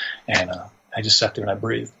squad, and I just sat there and I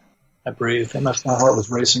breathed, and my heart was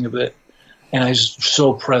racing a bit, and I was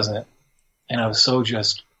so present, and I was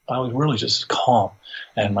really just calm,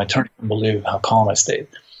 and my attorney couldn't believe how calm I stayed,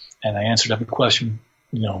 and I answered every question,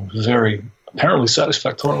 very apparently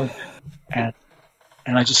satisfactorily, and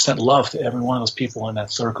I just sent love to every one of those people in that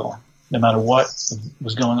circle, no matter what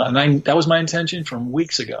was going on. And that was my intention from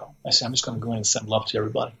weeks ago. I said, I'm just going to go in and send love to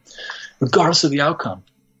everybody, regardless of the outcome.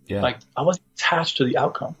 Yeah. Like, I wasn't attached to the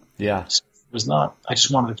outcome. Yeah. It was not. I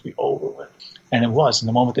just wanted it to be over with. And it was. And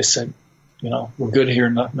the moment they said, we're good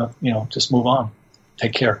here, just move on.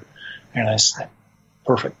 Take care. And I said,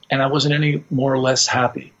 perfect. And I wasn't any more or less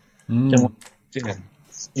happy than what I did.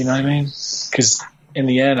 You know what I mean? Because in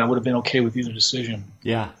the end, I would have been okay with either decision.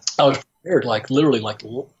 Yeah. I was prepared, like literally, like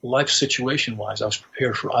life situation wise. I was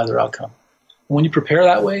prepared for either outcome. When you prepare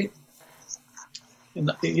that way,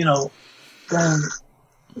 you know, then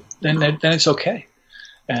it's okay.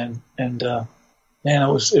 And man,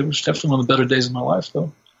 it was definitely one of the better days of my life,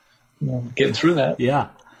 though. You know, getting through that. Yeah.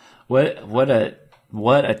 What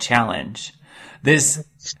a challenge. This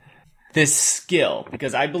skill,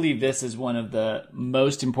 because I believe this is one of the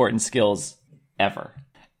most important skills ever,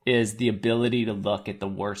 is the ability to look at the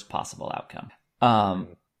worst possible outcome.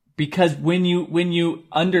 Because when you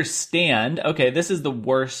understand, okay, this is the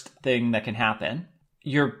worst thing that can happen,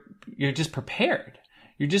 you're just prepared.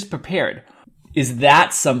 You're just prepared. Is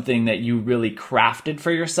that something that you really crafted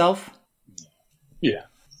for yourself? Yeah.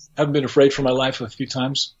 I've been afraid for my life a few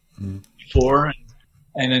times before.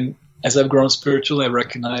 And then as I've grown spiritually, I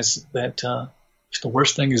recognize that if the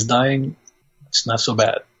worst thing is dying, it's not so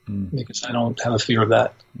bad because I don't have a fear of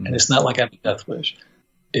that. And it's not like I have a death wish.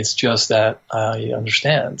 It's just that I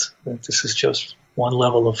understand that this is just one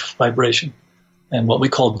level of vibration. And what we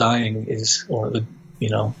call dying is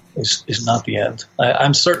not the end.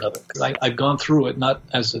 I'm certain of it because I've gone through it, not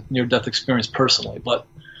as a near-death experience personally, but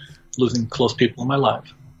losing close people in my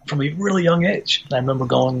life from a really young age. And I remember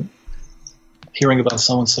hearing about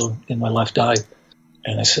so-and-so in my life died.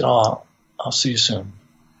 And I said, I'll see you soon.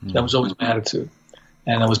 That was always my attitude.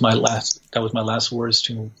 And that was my last words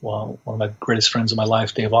to one of my greatest friends in my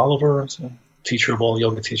life, Dave Oliver, a teacher of all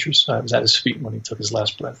yoga teachers. I was at his feet when he took his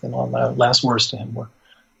last breath. And all my last words to him were,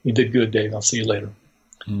 "You did good, Dave. I'll see you later."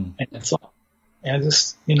 And that's all. And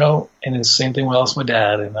just, and it's the same thing when I lost my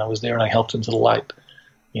dad, and I was there and I helped him to the light,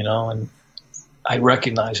 and I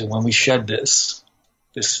recognize that when we shed this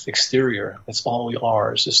exterior, that's all we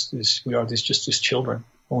are. We are just these children,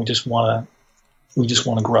 and we just want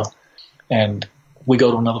to grow, and we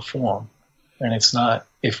go to another form. And it's not,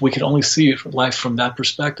 if we could only see life from that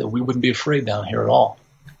perspective, we wouldn't be afraid down here at all.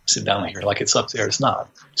 Sit down here like it's up there. It's not.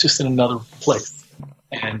 It's just in another place.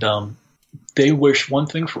 And they wish one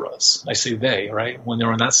thing for us. I say they, right? When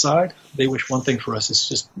they're on that side, they wish one thing for us. It's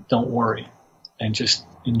just don't worry and just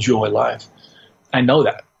enjoy life. I know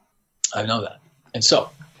that. And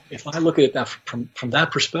so if I look at that from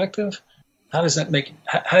that perspective, how does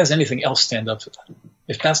anything else stand up to that?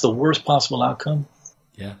 If that's the worst possible outcome,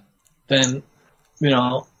 then,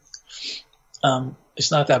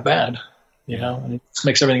 it's not that bad, and it just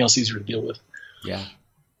makes everything else easier to deal with. Yeah.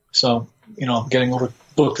 So, I'm getting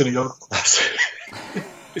overbooked in a yoga class.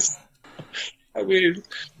 It's a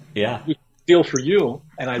deal for you.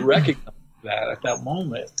 And I recognize that at that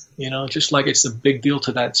moment, just like it's a big deal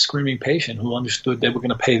to that screaming patient who understood they were going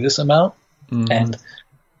to pay this amount. And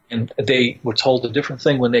they were told a different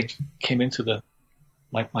thing when they came into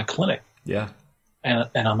my clinic. Yeah. And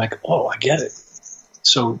I'm like, oh, I get it.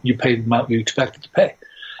 So you paid the amount you expected to pay.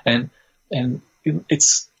 And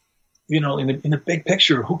it's, in the big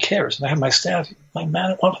picture, who cares? And I had my staff,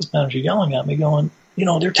 office manager yelling at me going,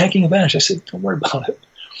 they're taking advantage. I said, don't worry about it.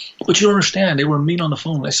 But you don't understand. They were mean on the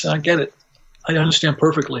phone. I said, I get it. I understand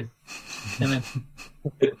perfectly. And then,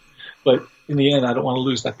 but in the end, I don't want to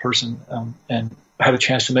lose that person and have a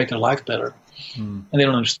chance to make their life better. And they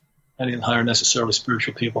don't understand. I didn't hire necessarily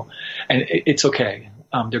spiritual people. And it's okay.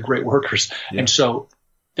 They're great workers. Yeah. And so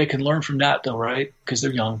they can learn from that, though, right? Because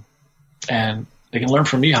they're young. And they can learn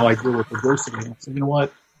from me how I deal with adversity. And say, you know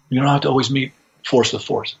what? You don't have to always meet force with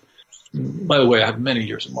force. By the way, I have many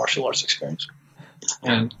years of martial arts experience.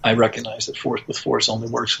 And I recognize that force with force only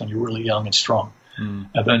works when you're really young and strong.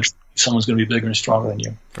 Eventually, someone's going to be bigger and stronger than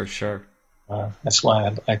you. For sure. That's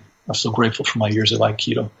why I'm so grateful for my years of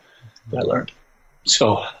Aikido that I learned.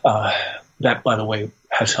 So that, by the way,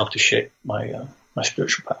 has helped to shape my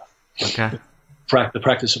spiritual path. Okay. The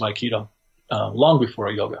practice of Aikido, long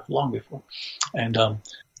before yoga, long before. And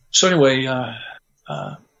so anyway,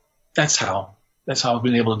 that's how I've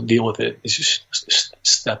been able to deal with it. It's just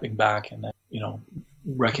stepping back and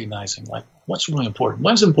recognizing like what's really important.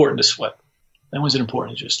 When's it important to sweat? Then when's it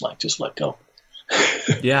important to just let go?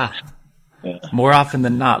 Yeah. More often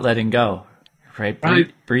than not, letting go. Right.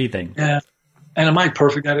 Breathing. Yeah. And am I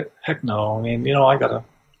perfect at it? Heck no. I mean, I gotta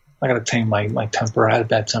tame my temper. I had a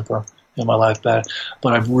bad temper in my life, but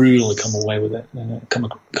I've really come away with it and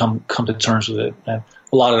come to terms with it. And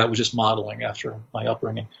a lot of that was just modeling after my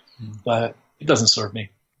upbringing, but it doesn't serve me,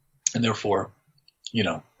 and therefore,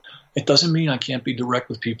 it doesn't mean I can't be direct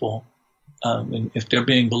with people. And if they're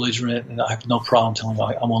being belligerent, and I have no problem telling them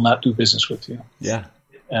I will not do business with you. Yeah,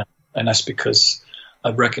 and that's because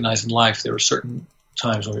I've recognized in life there are certain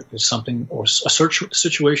times where there's something or a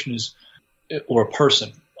situation or a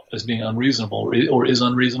person is being unreasonable or is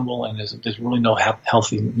unreasonable, and there's really no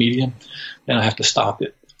healthy medium, then I have to stop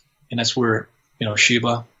it And that's where,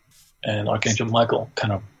 Shiva and Archangel Michael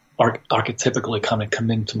kind of archetypically kind of come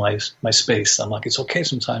into my space. I'm like, it's okay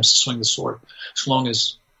sometimes to swing the sword, as long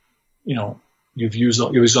as, you've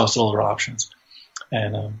exhausted all other options.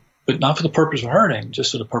 And, but not for the purpose of hurting,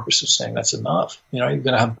 just for the purpose of saying that's enough. You're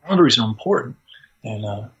going to have boundaries are important.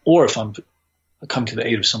 And, or if I come to the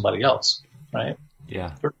aid of somebody else, right?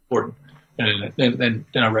 Yeah. Very important. And then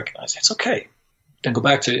I recognize it's okay. Then go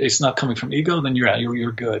back to, it's not coming from ego, then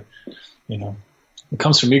you're good. It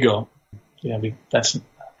comes from ego. That's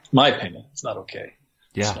my opinion. It's not okay.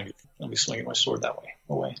 Yeah. I'll be swinging my sword that way,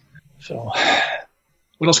 away. So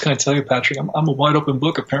what else can I tell you, Patrick? I'm a wide open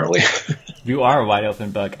book, apparently. You are a wide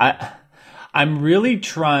open book. I'm really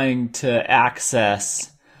trying to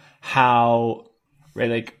access how, right,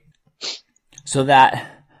 like, so that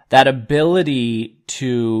ability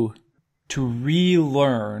to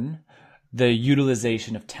relearn the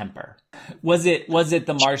utilization of temper. Was it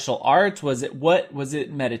the martial arts? Was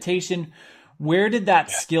it meditation? Where did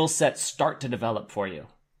that skill set start to develop for you?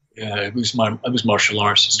 Yeah, it was martial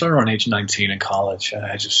arts. I started around age 19 in college, and I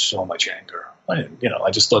had just so much anger.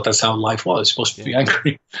 I just thought that's how life was. You're supposed to be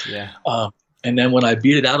angry. Yeah. And then when I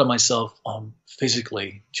beat it out of myself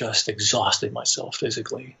physically, just exhausted myself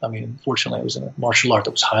physically. I mean, fortunately, I was in a martial art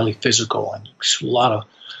that was highly physical and a lot of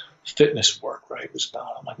fitness work, right? It was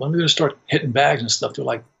about, I'm like, when are we going to start hitting bags and stuff? They're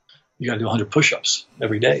like, you got to do 100 push-ups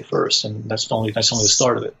every day first. And that's only the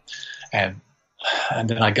start of it. And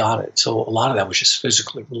then I got it. So a lot of that was just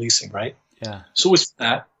physically releasing, right? Yeah. So with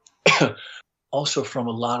that, also from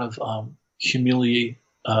a lot of humility,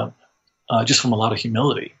 just from a lot of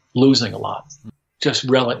humility, losing a lot, just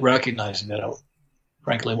recognizing that I,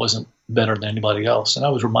 frankly, wasn't better than anybody else. And I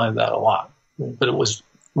was reminded of that a lot. But I was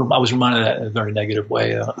reminded of that in a very negative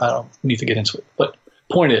way. I don't need to get into it. But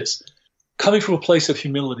point is, coming from a place of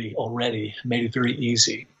humility already made it very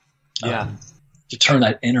easy to turn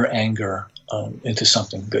that inner anger into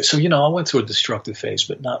something good. So, I went through a destructive phase,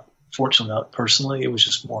 but fortunately not personally. It was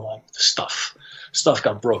just more like stuff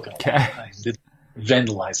got broken. Okay. I did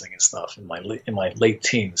vandalizing and stuff in my late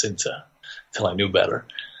teens until I knew better.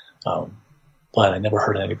 But I never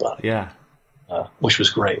hurt anybody. Yeah. Which was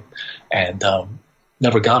great. And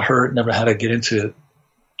never got hurt, never had to get into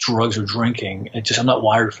drugs or drinking. I'm not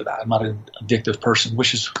wired for that. I'm not an addictive person,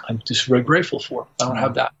 I'm just very grateful for. I don't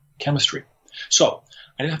have that chemistry. So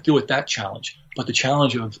I didn't have to deal with that challenge. But the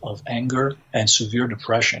challenge of anger and severe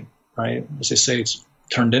depression, right? As they say, it's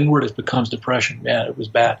turned inward, it becomes depression. Yeah, it was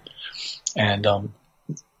bad. And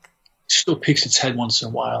it still peeks its head once in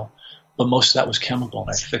a while. But most of that was chemical, and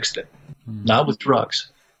I fixed it. Not with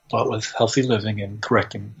drugs, but with healthy living and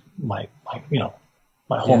correcting my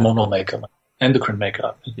hormonal makeup, endocrine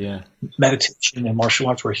makeup. Yeah. Meditation and martial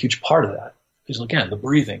arts were a huge part of that. Because again, the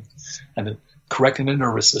breathing and the correcting the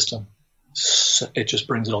nervous system, it just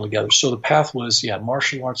brings it all together. So the path was,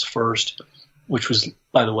 martial arts first, which was,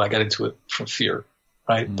 by the way, I got into it from fear,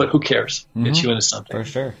 right? But who cares? Gets you into something. For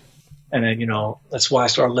sure. And then, that's why I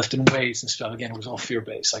started lifting weights and stuff. Again, it was all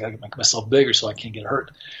fear-based. I got to make myself bigger so I can't get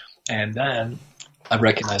hurt. And then I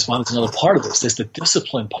recognized, there's another part of this. There's the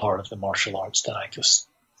discipline part of the martial arts that I just,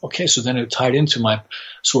 so then it tied into my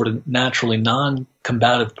sort of naturally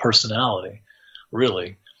non-combative personality,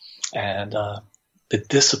 really. And the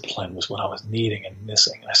discipline was what I was needing and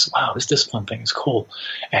missing. And I said, wow, this discipline thing is cool.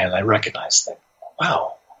 And I recognized that,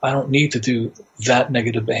 wow, I don't need to do that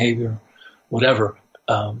negative behavior, whatever,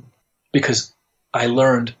 because I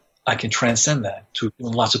learned I can transcend that to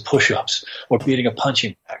doing lots of push-ups or beating a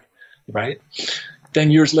punching bag, right?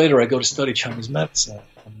 Then years later, I go to study Chinese medicine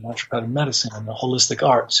and naturopathic medicine and the holistic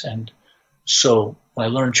arts. And so when I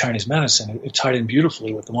learned Chinese medicine, it tied in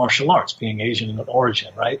beautifully with the martial arts, being Asian in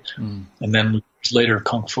origin, right? And then years later,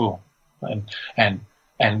 Kung Fu. And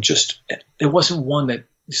just, it wasn't one that,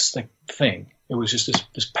 this like thing. It was just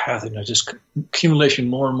this path, just accumulation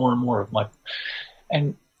more and more and more of my,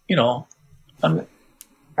 and,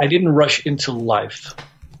 I didn't rush into life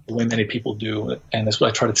the way many people do. And that's what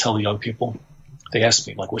I try to tell the young people. They ask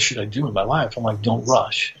me, like, what should I do in my life? I'm like, don't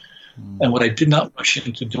rush. And what I did not rush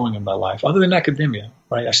into doing in my life, other than academia,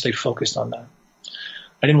 right? I stayed focused on that.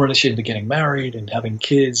 I didn't rush into getting married and having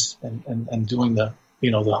kids and doing the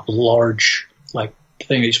large, like,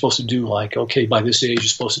 thing that you're supposed to do. Like, okay, by this age, you're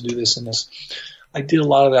supposed to do this and this. I did a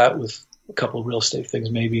lot of that with a couple of real estate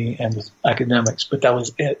things maybe and with academics, but that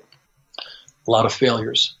was it. A lot of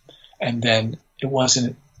failures. And then it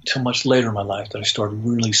wasn't until much later in my life that I started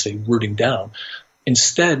really, rooting down.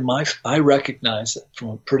 Instead, I recognized that from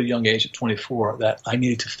a pretty young age at 24 that I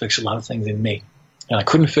needed to fix a lot of things in me. And I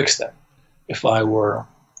couldn't fix that if I were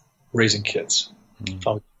raising kids, if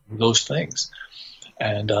I was doing those things.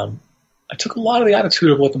 And I took a lot of the attitude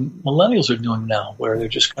of what the millennials are doing now, where they're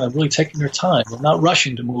just kind of really taking their time. They're not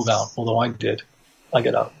rushing to move out, although I did. I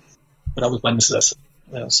got out. But I was by necessity.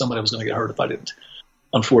 Somebody was going to get hurt if I didn't.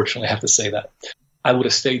 Unfortunately, I have to say that. I would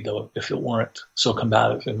have stayed, though, if it weren't so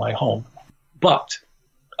combative in my home. But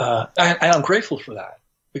I'm grateful for that,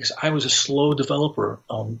 because I was a slow developer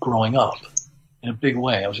growing up in a big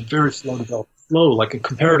way. I was a very slow developer. Slow, like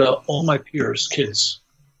compared to all my peers, kids.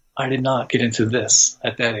 I did not get into this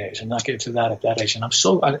at that age and not get into that at that age. And at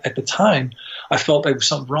the time, I felt there was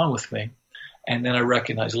something wrong with me. And then I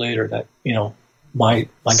recognized later that, my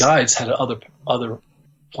guides had other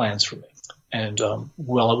plans for me. And, it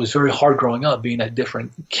was very hard growing up being a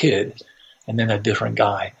different kid and then a different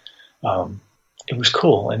guy. It was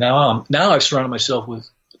cool. And now I've surrounded myself with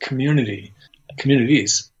communities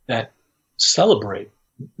that celebrate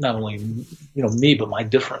not only, me, but my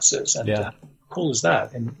differences. And how cool is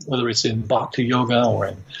that? And whether it's in Bhakti yoga or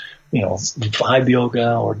in, vibe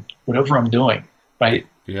yoga or whatever I'm doing, right?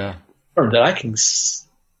 Yeah. Or that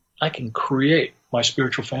I can create my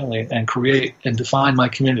spiritual family and create and define my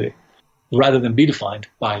community rather than be defined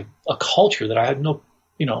by a culture that I had no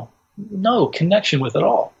connection with at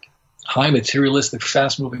all. High materialistic,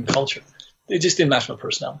 fast-moving culture. It just didn't match my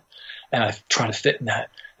personality. And I tried to fit in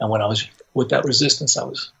that. And when I was with that resistance, I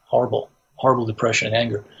was horrible depression and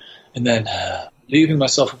anger. And then leaving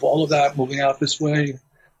myself of all of that, moving out this way,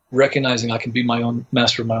 recognizing I can be my own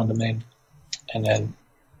master of my own domain, and then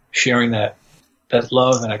sharing that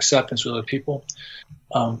love and acceptance with other people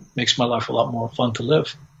makes my life a lot more fun to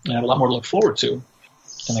live. And I have a lot more to look forward to.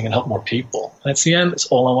 And I can help more people. And at the end, that's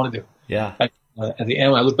all I want to do. Yeah. At the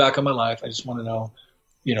end, when I look back on my life, I just want to know,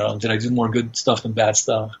 did I do more good stuff than bad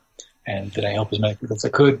stuff? And did I help as many people as I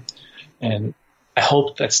could? And I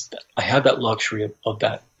hope I had that luxury of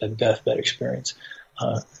that deathbed experience.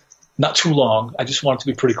 Not too long. I just want it to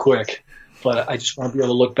be pretty quick. But I just want to be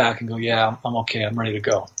able to look back and go, yeah, I'm okay. I'm ready to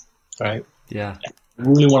go. Right? Yeah. I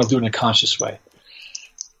really want to do it in a conscious way.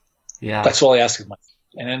 Yeah. That's all I ask of myself.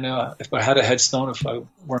 And then if I had a headstone, if I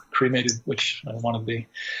weren't cremated, which I want to be,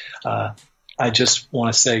 I just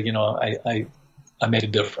want to say, I made a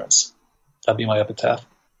difference. That'd be my epitaph.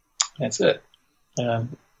 That's it.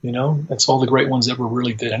 And, that's all the great ones ever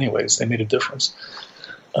really did anyways. They made a difference.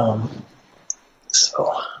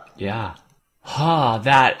 Yeah.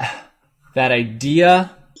 That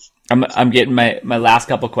idea. I'm getting my last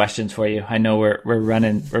couple questions for you. I know we're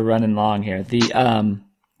running long here.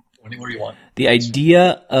 Anywhere you want. The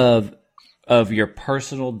idea of your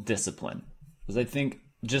personal discipline, because I think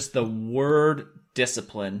just the word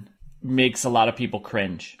discipline makes a lot of people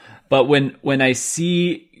cringe. But when I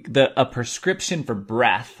see a prescription for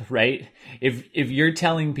breath, right? If you're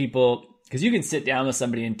telling people, because you can sit down with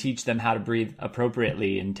somebody and teach them how to breathe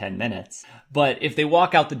appropriately in 10 minutes, but if they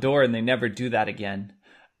walk out the door and they never do that again,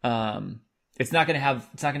 it's not going to have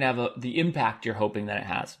the impact you're hoping that it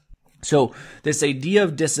has. So this idea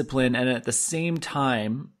of discipline, and at the same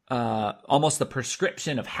time, almost the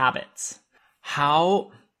prescription of habits. How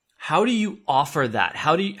do you offer that?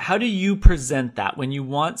 How do you present that when you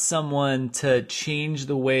want someone to change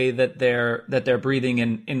the way that they're breathing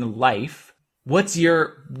in life? What's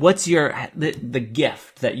the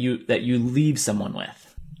gift that you leave someone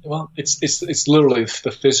with? Well, it's literally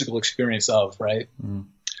the physical experience of, right? Mm.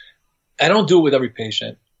 I don't do it with every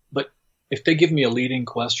patient, but if they give me a leading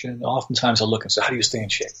question, oftentimes I'll look and say, how do you stay in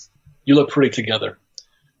shape? You look pretty together.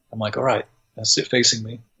 I'm like, all right, now sit facing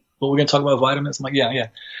me. Well, we're going to talk about vitamins? I'm like, yeah.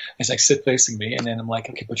 It's like, sit facing me. And then I'm like,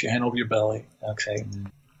 okay, put your hand over your belly. Okay. Mm-hmm.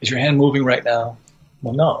 Is your hand moving right now?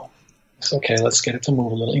 Well, no. It's okay. Let's get it to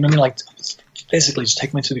move a little. You know what I mean? Like, basically just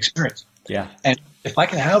take them into the experience. Yeah. And if I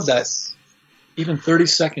can have that even 30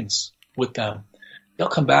 seconds with them, they'll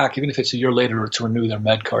come back, even if it's a year later, to renew their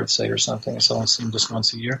med card, say, or something. So I only see them just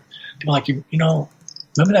once a year. They're like, remember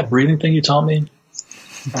that breathing thing you taught me?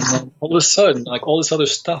 And then all of a sudden, like all this other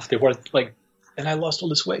stuff, they were like, and I lost all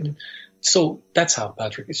this weight. And so that's how,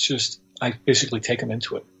 Patrick. It's just, I basically take them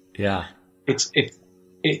into it. Yeah.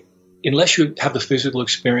 Unless you have the physical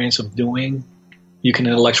experience of doing, you can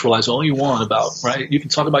intellectualize all you want about, right? You can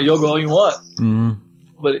talk about yoga all you want,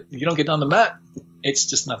 but if you don't get down the mat, it's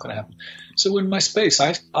just not going to happen. So in my space,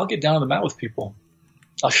 I'll get down on the mat with people.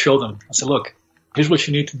 I'll show them. I say, look, here's what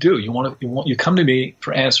you need to do. You come to me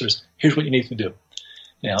for answers. Here's what you need to do.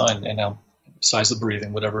 And I'll, besides the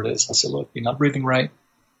breathing, whatever it is, I say, look, you're not breathing right,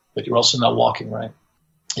 but you're also not walking right.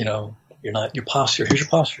 You're not, your posture, here's your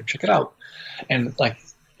posture, check it out. And like,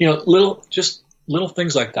 little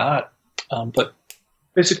things like that. But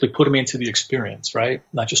basically putting me into the experience, right?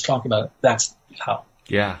 Not just talking about it. That's how.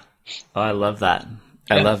 Yeah. Oh, I love that.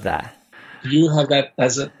 I love that. you have that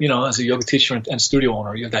as a yoga teacher and studio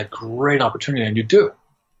owner, you have that great opportunity, and you do.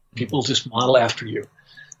 People just model after you.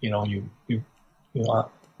 You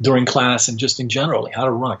during class and just in general, how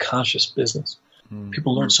to run a conscious business.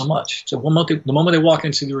 People learn so much. So the moment they walk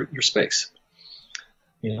into your space,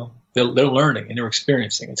 they're learning and they're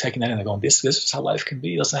experiencing and taking that in. They're going, this is how life can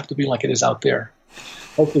be. It doesn't have to be like it is out there.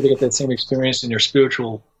 Hopefully they get that same experience in their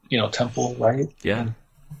spiritual, temple, right? Yeah.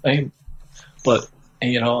 But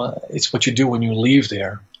it's what you do when you leave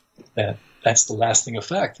there that's the lasting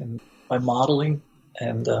effect. And by modeling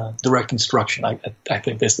and direct instruction, I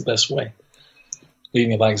think that's the best way.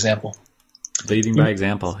 Leading by example. Leading by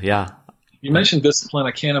example, yeah. You mentioned discipline.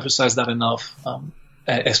 I can't emphasize that enough,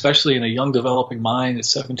 especially in a young developing mind at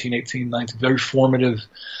 17, 18, 19, very formative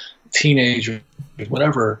teenager,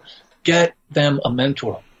 whatever. Get them a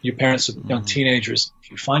mentor. Your parents of young teenagers, if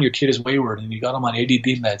you find your kid is wayward and you got them on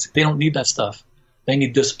ADD meds, they don't need that stuff. They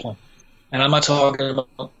need discipline. And I'm not talking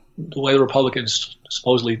about the way the Republicans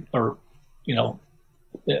supposedly are,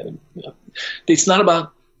 it's not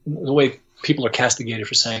about the way people are castigated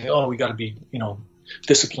for saying, oh, we got to be,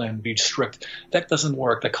 disciplined, be strict. That doesn't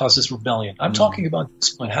work. That causes rebellion. I'm talking about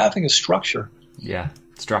discipline, having a structure. Yeah,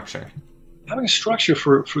 structure. Having a structure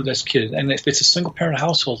for this kid. And if it's a single parent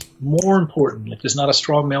household, more important, if there's not a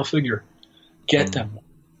strong male figure, get them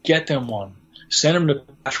one. Send them to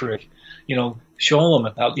Patrick, show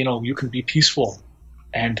them how, you can be peaceful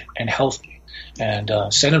and healthy. And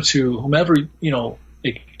send them to whomever,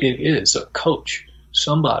 it is, a coach,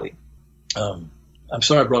 somebody. I'm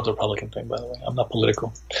sorry I brought the Republican thing, by the way. I'm not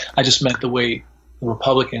political. I just meant the way the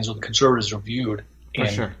Republicans or the conservatives are viewed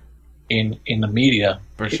in the media.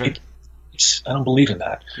 For sure. I don't believe in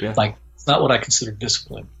that. Yeah. Like, it's not what I consider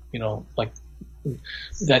discipline.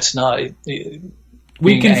 That's not.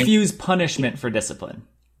 We confuse punishment for discipline.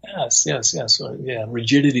 Yes. Or,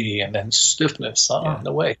 rigidity and then stiffness.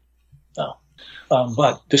 No way. No.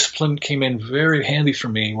 But discipline came in very handy for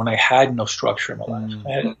me when I had no structure in my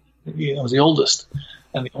life. I was the oldest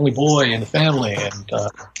and the only boy in the family, and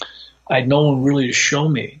I had no one really to show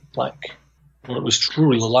me what it was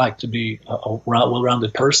truly like to be a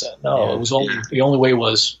well-rounded person. No, it was the only way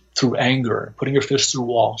was through anger, putting your fist through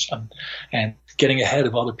walls, and getting ahead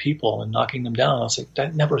of other people and knocking them down. I was like,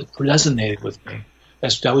 that never resonated with me.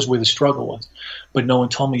 That was where the struggle was, but no one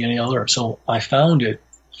told me any other. So I found it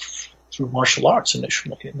through martial arts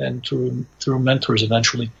initially, and then through mentors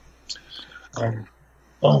eventually.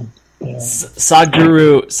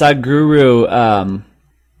 Sadhguru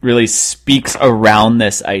really speaks around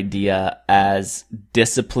this idea as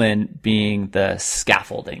discipline being the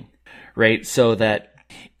scaffolding, right? So that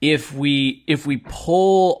if we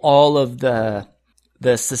pull all of the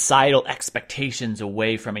societal expectations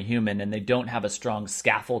away from a human and they don't have a strong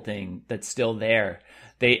scaffolding that's still there,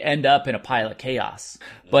 they end up in a pile of chaos.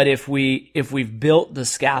 But if we've built the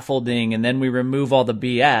scaffolding and then we remove all the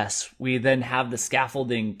BS, we then have the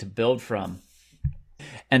scaffolding to build from.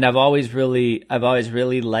 And I've always really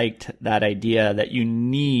liked that idea that you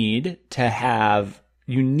need to have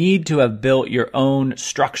built your own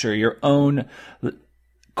structure, your own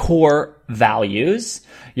core values,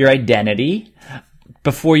 your identity,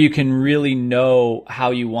 before you can really know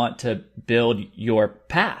how you want to build your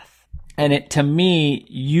path. And to me,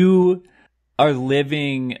 you are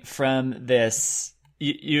living from this,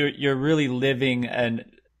 you're really living and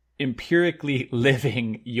empirically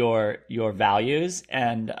living your values.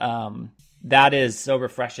 And that is so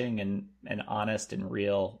refreshing and honest and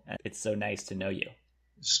real. And it's so nice to know you.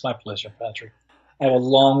 It's my pleasure, Patrick. I have a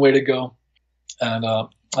long way to go. And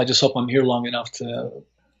I just hope I'm here long enough to,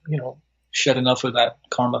 shed enough of that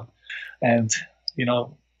karma and,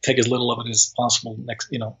 take as little of it as possible next,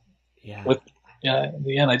 Yeah. In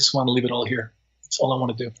the end, I just want to leave it all here. That's all I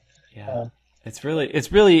want to do. Yeah. It's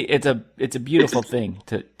a beautiful thing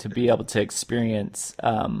to be able to experience,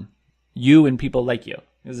 you and people like you.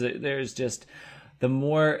 There's just the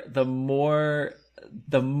more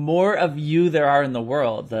of you there are in the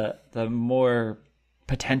world, the more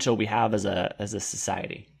potential we have as a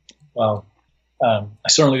society. Wow. I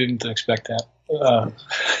certainly didn't expect that.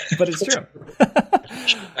 But it's true.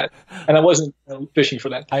 And I wasn't fishing for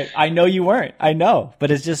that. I know you weren't. I know, but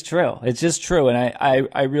it's just true. It's just true. And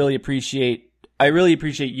I really appreciate you. I really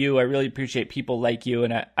appreciate people like you.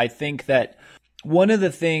 And I think that one of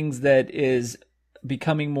the things that is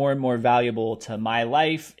becoming more and more valuable to my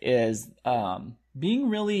life is being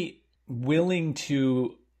really willing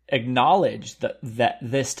to acknowledge that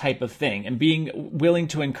this type of thing and being willing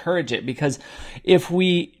to encourage it. Because if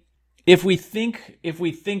we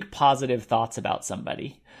think positive thoughts about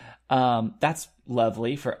somebody, that's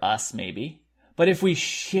lovely for us maybe, But if we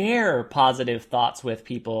share positive thoughts with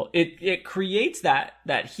people, it creates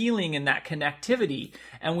that healing and that connectivity,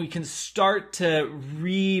 and we can start to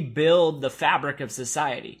rebuild the fabric of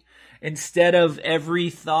society. Instead of every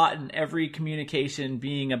thought and every communication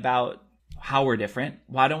being about how we're different,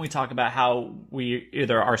 why don't we talk about how we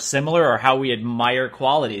either are similar or how we admire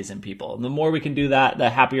qualities in people? And the more we can do that, the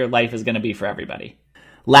happier life is going to be for everybody.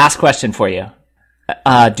 Last question for you.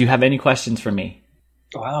 Do you have any questions for me?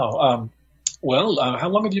 Wow. How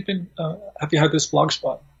long have you been, have you had this blog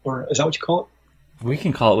spot? Or is that what you call it? We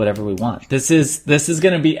can call it whatever we want. This is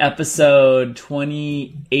going to be episode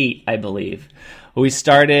 28, I believe. We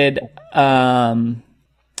started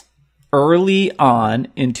early on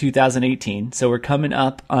in 2018, so we're coming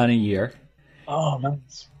up on a year. Oh,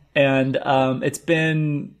 nice. And it's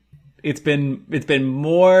been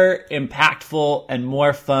more impactful and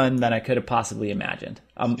more fun than I could have possibly imagined.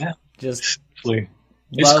 Love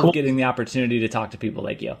getting the opportunity to talk to people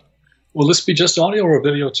like you. Will this be just audio or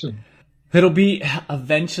video too? It'll be,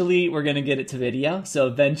 eventually we're going to get it to video. So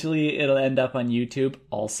eventually it'll end up on YouTube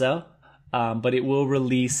also. But it will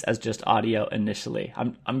release as just audio initially.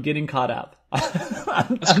 I'm getting caught up.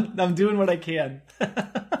 I'm doing what I can.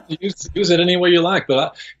 use it any way you like,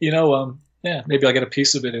 but maybe I'll get a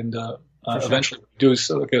piece of it and eventually do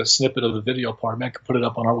like a snippet of the video part. Maybe I could put it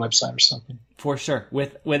up on our website or something. For sure,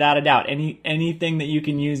 without a doubt. Anything that you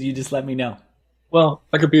can use, you just let me know. Well,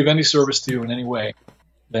 I could be of any service to you in any way.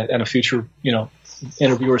 That in a future,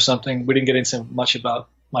 interview or something. We didn't get into much about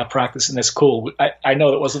my practice, and that's cool. I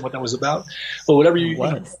know it wasn't what that was about, but whatever you'd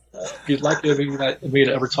like me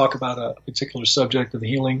to ever talk about a particular subject of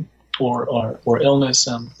healing or illness,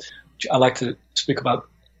 I like to speak about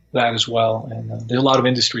that as well. And there are a lot of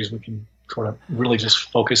industries we can sort of really just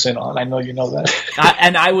focus in on. I know you know that.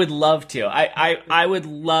 And I would love to. I would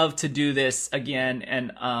love to do this again,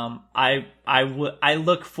 and I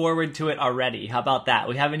look forward to it already. How about that?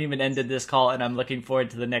 We haven't even ended this call, and I'm looking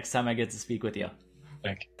forward to the next time I get to speak with you.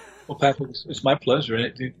 Thank you. Well, Patrick, it's my pleasure.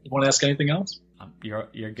 Do you want to ask anything else?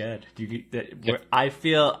 You're good. I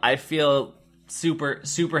feel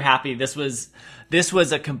super happy. This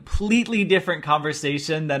was a completely different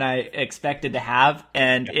conversation than I expected to have,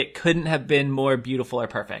 and it couldn't have been more beautiful or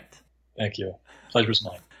perfect. Thank you. Pleasure's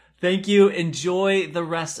mine. Thank you. Enjoy the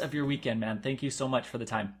rest of your weekend, man. Thank you so much for the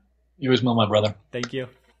time. You as well, my brother. Thank you.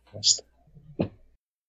 Yes.